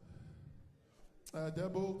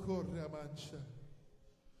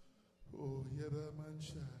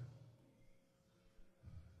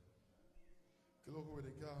 Glory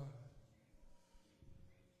to God.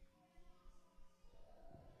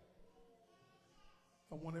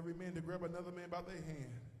 I want every man to grab another man by their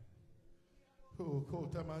hand. Oh, come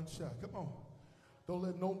on. Don't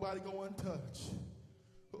let nobody go untouched.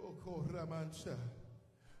 Oh,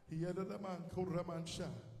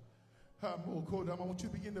 I want you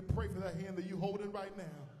to begin to pray for that hand that you're holding right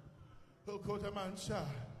now. Oh,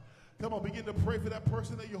 come on, begin to pray for that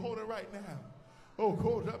person that you're holding right now. Oh,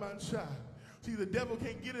 See, the devil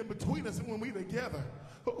can't get in between us when we together.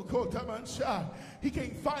 He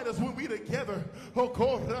can't fight us when we together. Come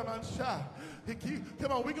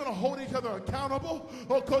on, we're going to hold each other accountable.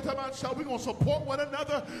 We're going to support one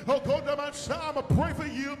another. I'm going to pray for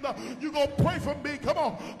you. You're going to pray for me. Come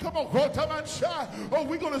on. Oh,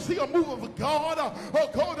 we're going to see a move of God.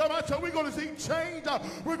 We're going to see change.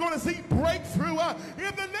 We're going to see breakthrough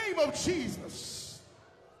in the name of Jesus.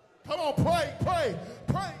 Come on, pray.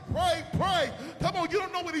 Come on, you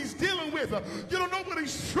don't know what he's dealing with. You don't know what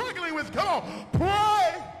he's struggling with. Come on,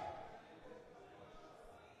 pray.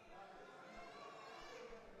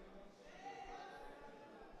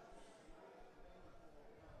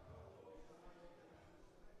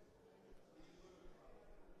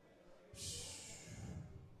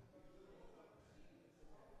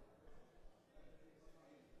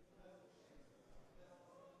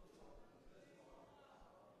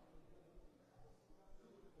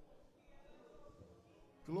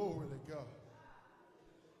 Glory to God.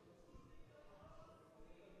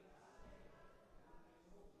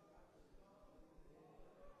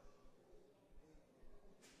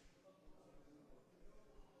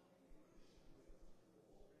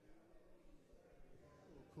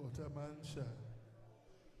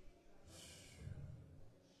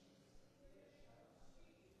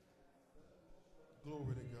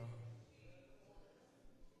 Glory to God.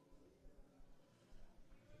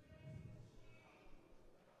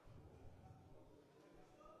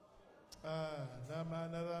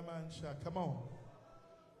 Come on.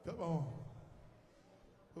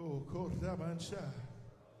 Oh, come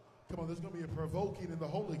on, there's going to be a provoking in the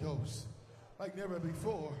Holy Ghost like never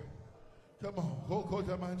before. Come on.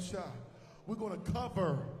 We're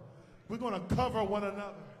going to cover one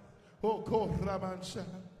another. I'm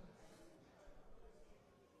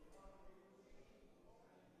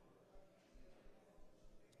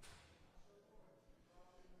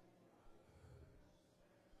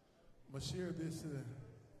going to share this.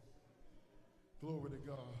 Glory to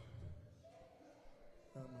God.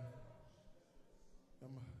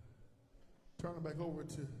 I'm turning back over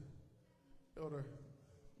to Elder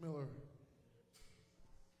Miller.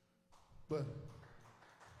 But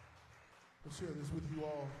I'll share this with you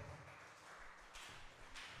all.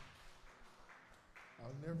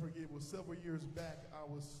 I'll never forget, it was several years back. I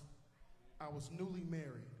was newly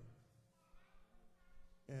married.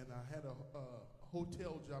 And I had a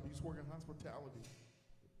hotel job. I used to work in hospitality.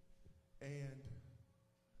 And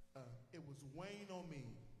it was weighing on me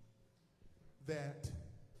that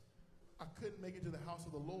I couldn't make it to the house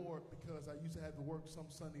of the Lord because I used to have to work some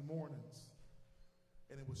Sunday mornings.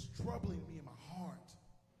 And it was troubling me in my heart.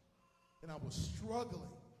 And I was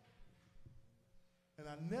struggling. And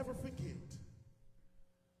I never forget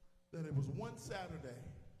that it was one Saturday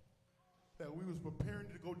that we was preparing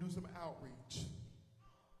to go do some outreach.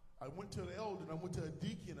 I went to the elder and I went to a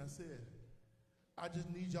deacon. I said, I just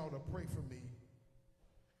need y'all to pray for me.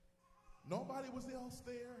 Nobody was else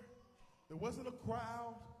there. There wasn't a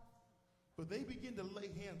crowd. But they began to lay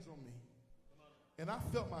hands on me. And I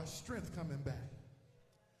felt my strength coming back.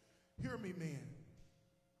 Hear me, man.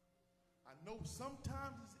 I know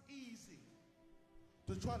sometimes it's easy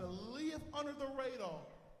to try to live under the radar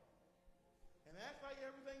and act like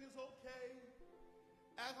everything is okay,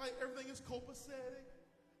 act like everything is copacetic,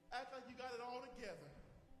 act like you got it all together.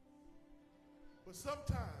 But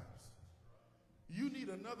sometimes you need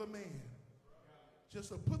another man just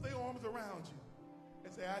to put their arms around you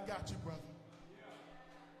and say, I got you, brother.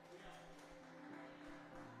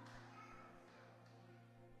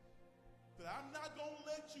 That I'm not going to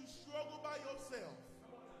let you struggle by yourself.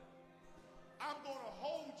 I'm going to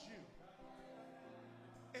hold you.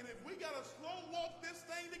 And if we got to slow walk this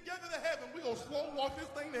thing together to heaven, we're going to slow walk this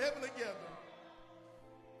thing to heaven together.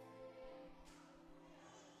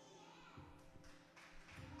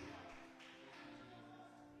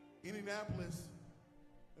 Indianapolis,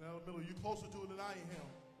 and Elder Miller, you're closer to it than I am.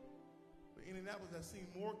 But Indianapolis has seen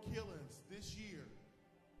more killings this year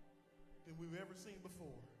than we've ever seen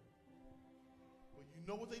before. But you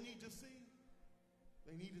know what they need to see?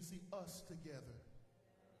 They need to see us together.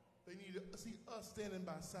 They need to see us standing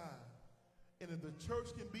by side. And if the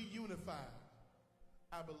church can be unified,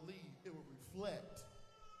 I believe it will reflect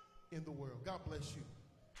in the world. God bless you.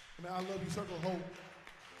 Man, I love you, Circle of Hope.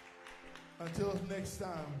 Until next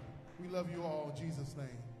time, we love you all in Jesus' name.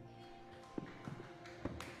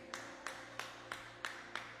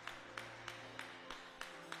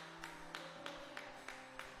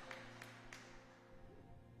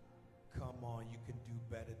 Come on, you can do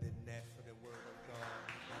better than that for the word of God.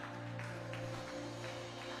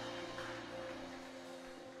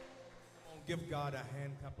 Come on, give God a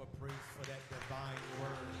hand clap of praise for that.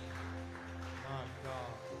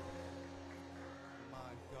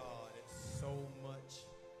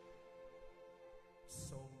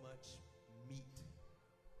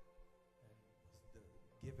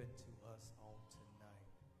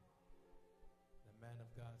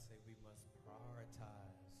 of God say we must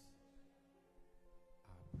prioritize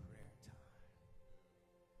our prayer time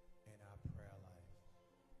and our prayer life.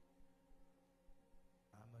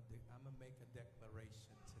 I'm gonna make a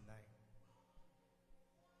declaration tonight,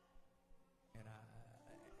 and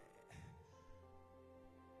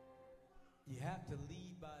you have to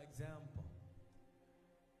lead by example.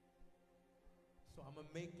 So I'm gonna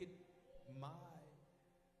make it my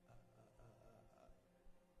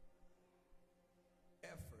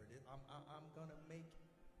effort. I'm gonna make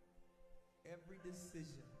every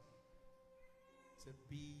decision to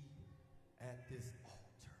be at this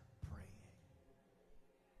altar praying.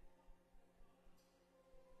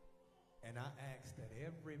 And I ask that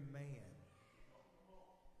every man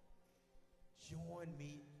join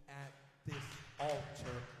me at this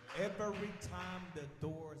altar every time the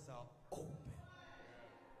doors are open.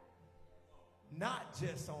 Not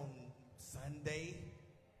just on Sunday,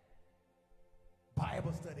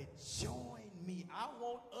 Bible study. Join me. I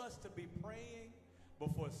want us to be praying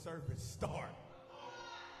before service starts.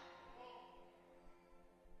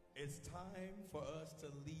 It's time for us to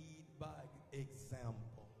lead by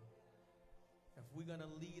example. If we're going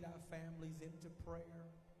to lead our families into prayer,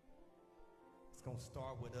 it's going to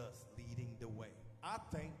start with us leading the way. I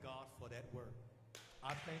thank God for that word.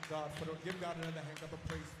 I thank God for the, give God another hand of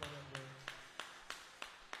praise for that word.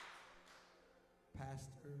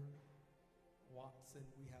 Pastor Watson,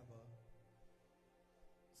 we have a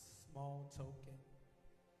small token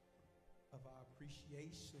of our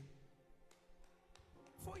appreciation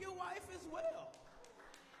for your wife as well.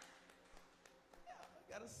 Yeah,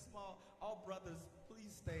 I got a small, all brothers,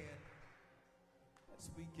 please stand as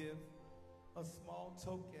we give a small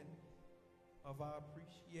token of our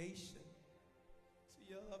appreciation to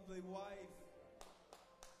your lovely wife.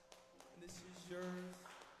 And this is yours.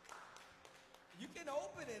 You can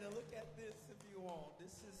open it and look at this if you want.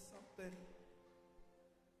 This is something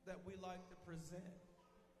that we like to present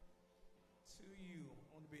to you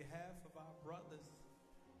on behalf of our brothers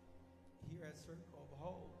here at Circle of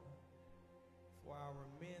Hope for our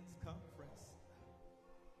men's conference.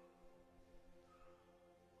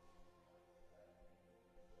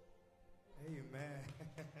 Amen.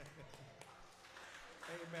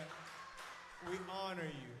 Amen. We honor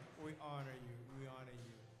you. We honor you. We honor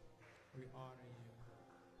you. We honor you.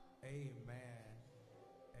 Amen.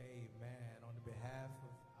 Amen. On behalf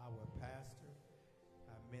of our pastor,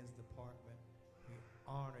 our men's department, we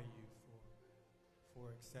honor you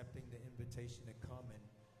for accepting the invitation to come and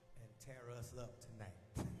tear us up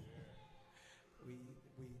tonight. We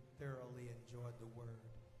thoroughly enjoyed the word.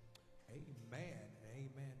 Amen.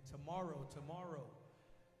 Amen. Tomorrow,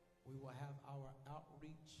 we will have our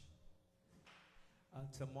outreach.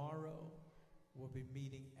 Tomorrow, we'll be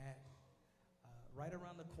meeting at right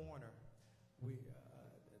around the corner.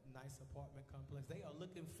 Nice apartment complex. They are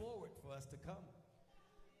looking forward for us to come.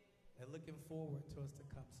 They're looking forward to us to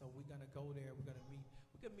come. So we're going to go there. We're going to meet.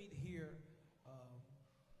 We're going to meet here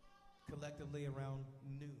collectively around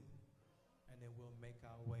noon. And then we'll make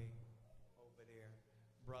our way over there.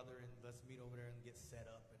 Brother, and let's meet over there and get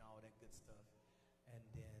set up and all that good stuff. And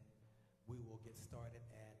then we will get started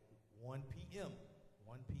at 1 p.m.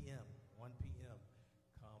 1 p.m. 1 p.m.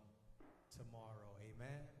 Come tomorrow.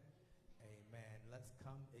 Amen. Amen. Let's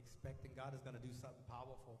come expecting God is going to do something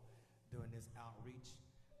powerful during this outreach.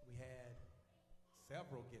 We had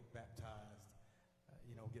several get baptized,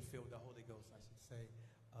 get filled with the Holy Ghost, I should say,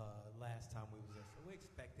 last time we was there. So we're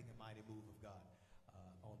expecting a mighty move of God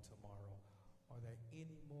on tomorrow. Are there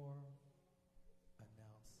any more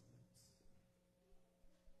announcements?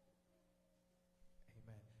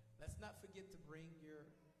 Amen. Let's not forget to bring your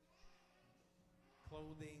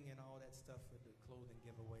clothing and all that stuff for the clothing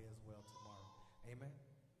giveaway as well tomorrow. Amen.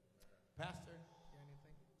 Pastor, you got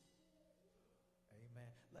anything? Amen.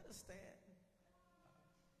 Let us stand.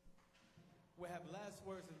 We'll have last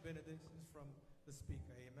words and benedictions from the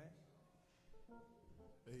speaker. Amen.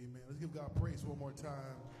 Amen. Let's give God praise one more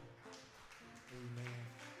time. Amen.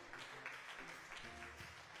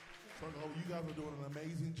 So, you guys are doing an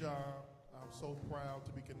amazing job. I'm so proud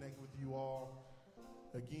to be connected with you all.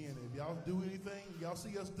 Again, if y'all do anything, y'all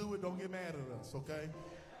see us do it, don't get mad at us, okay?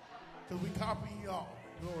 Because we copy y'all.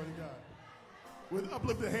 Glory to God. With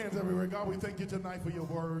uplifted hands everywhere, God, we thank you tonight for your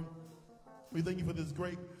word. We thank you for this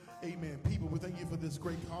great, amen, people. We thank you for this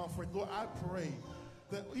great conference. Lord, I pray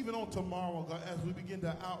that even on tomorrow, God, as we begin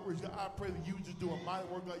to outreach, God, I pray that you just do a mighty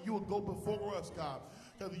work, God. You will go before us, God.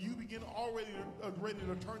 God, that you begin already ready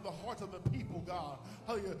to turn the hearts of the people, God,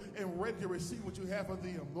 hallelujah, and ready to receive what you have for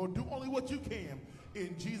them. Lord, do only what you can.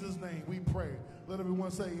 In Jesus' name we pray. Let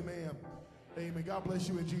everyone say amen. Amen. God bless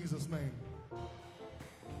you in Jesus' name.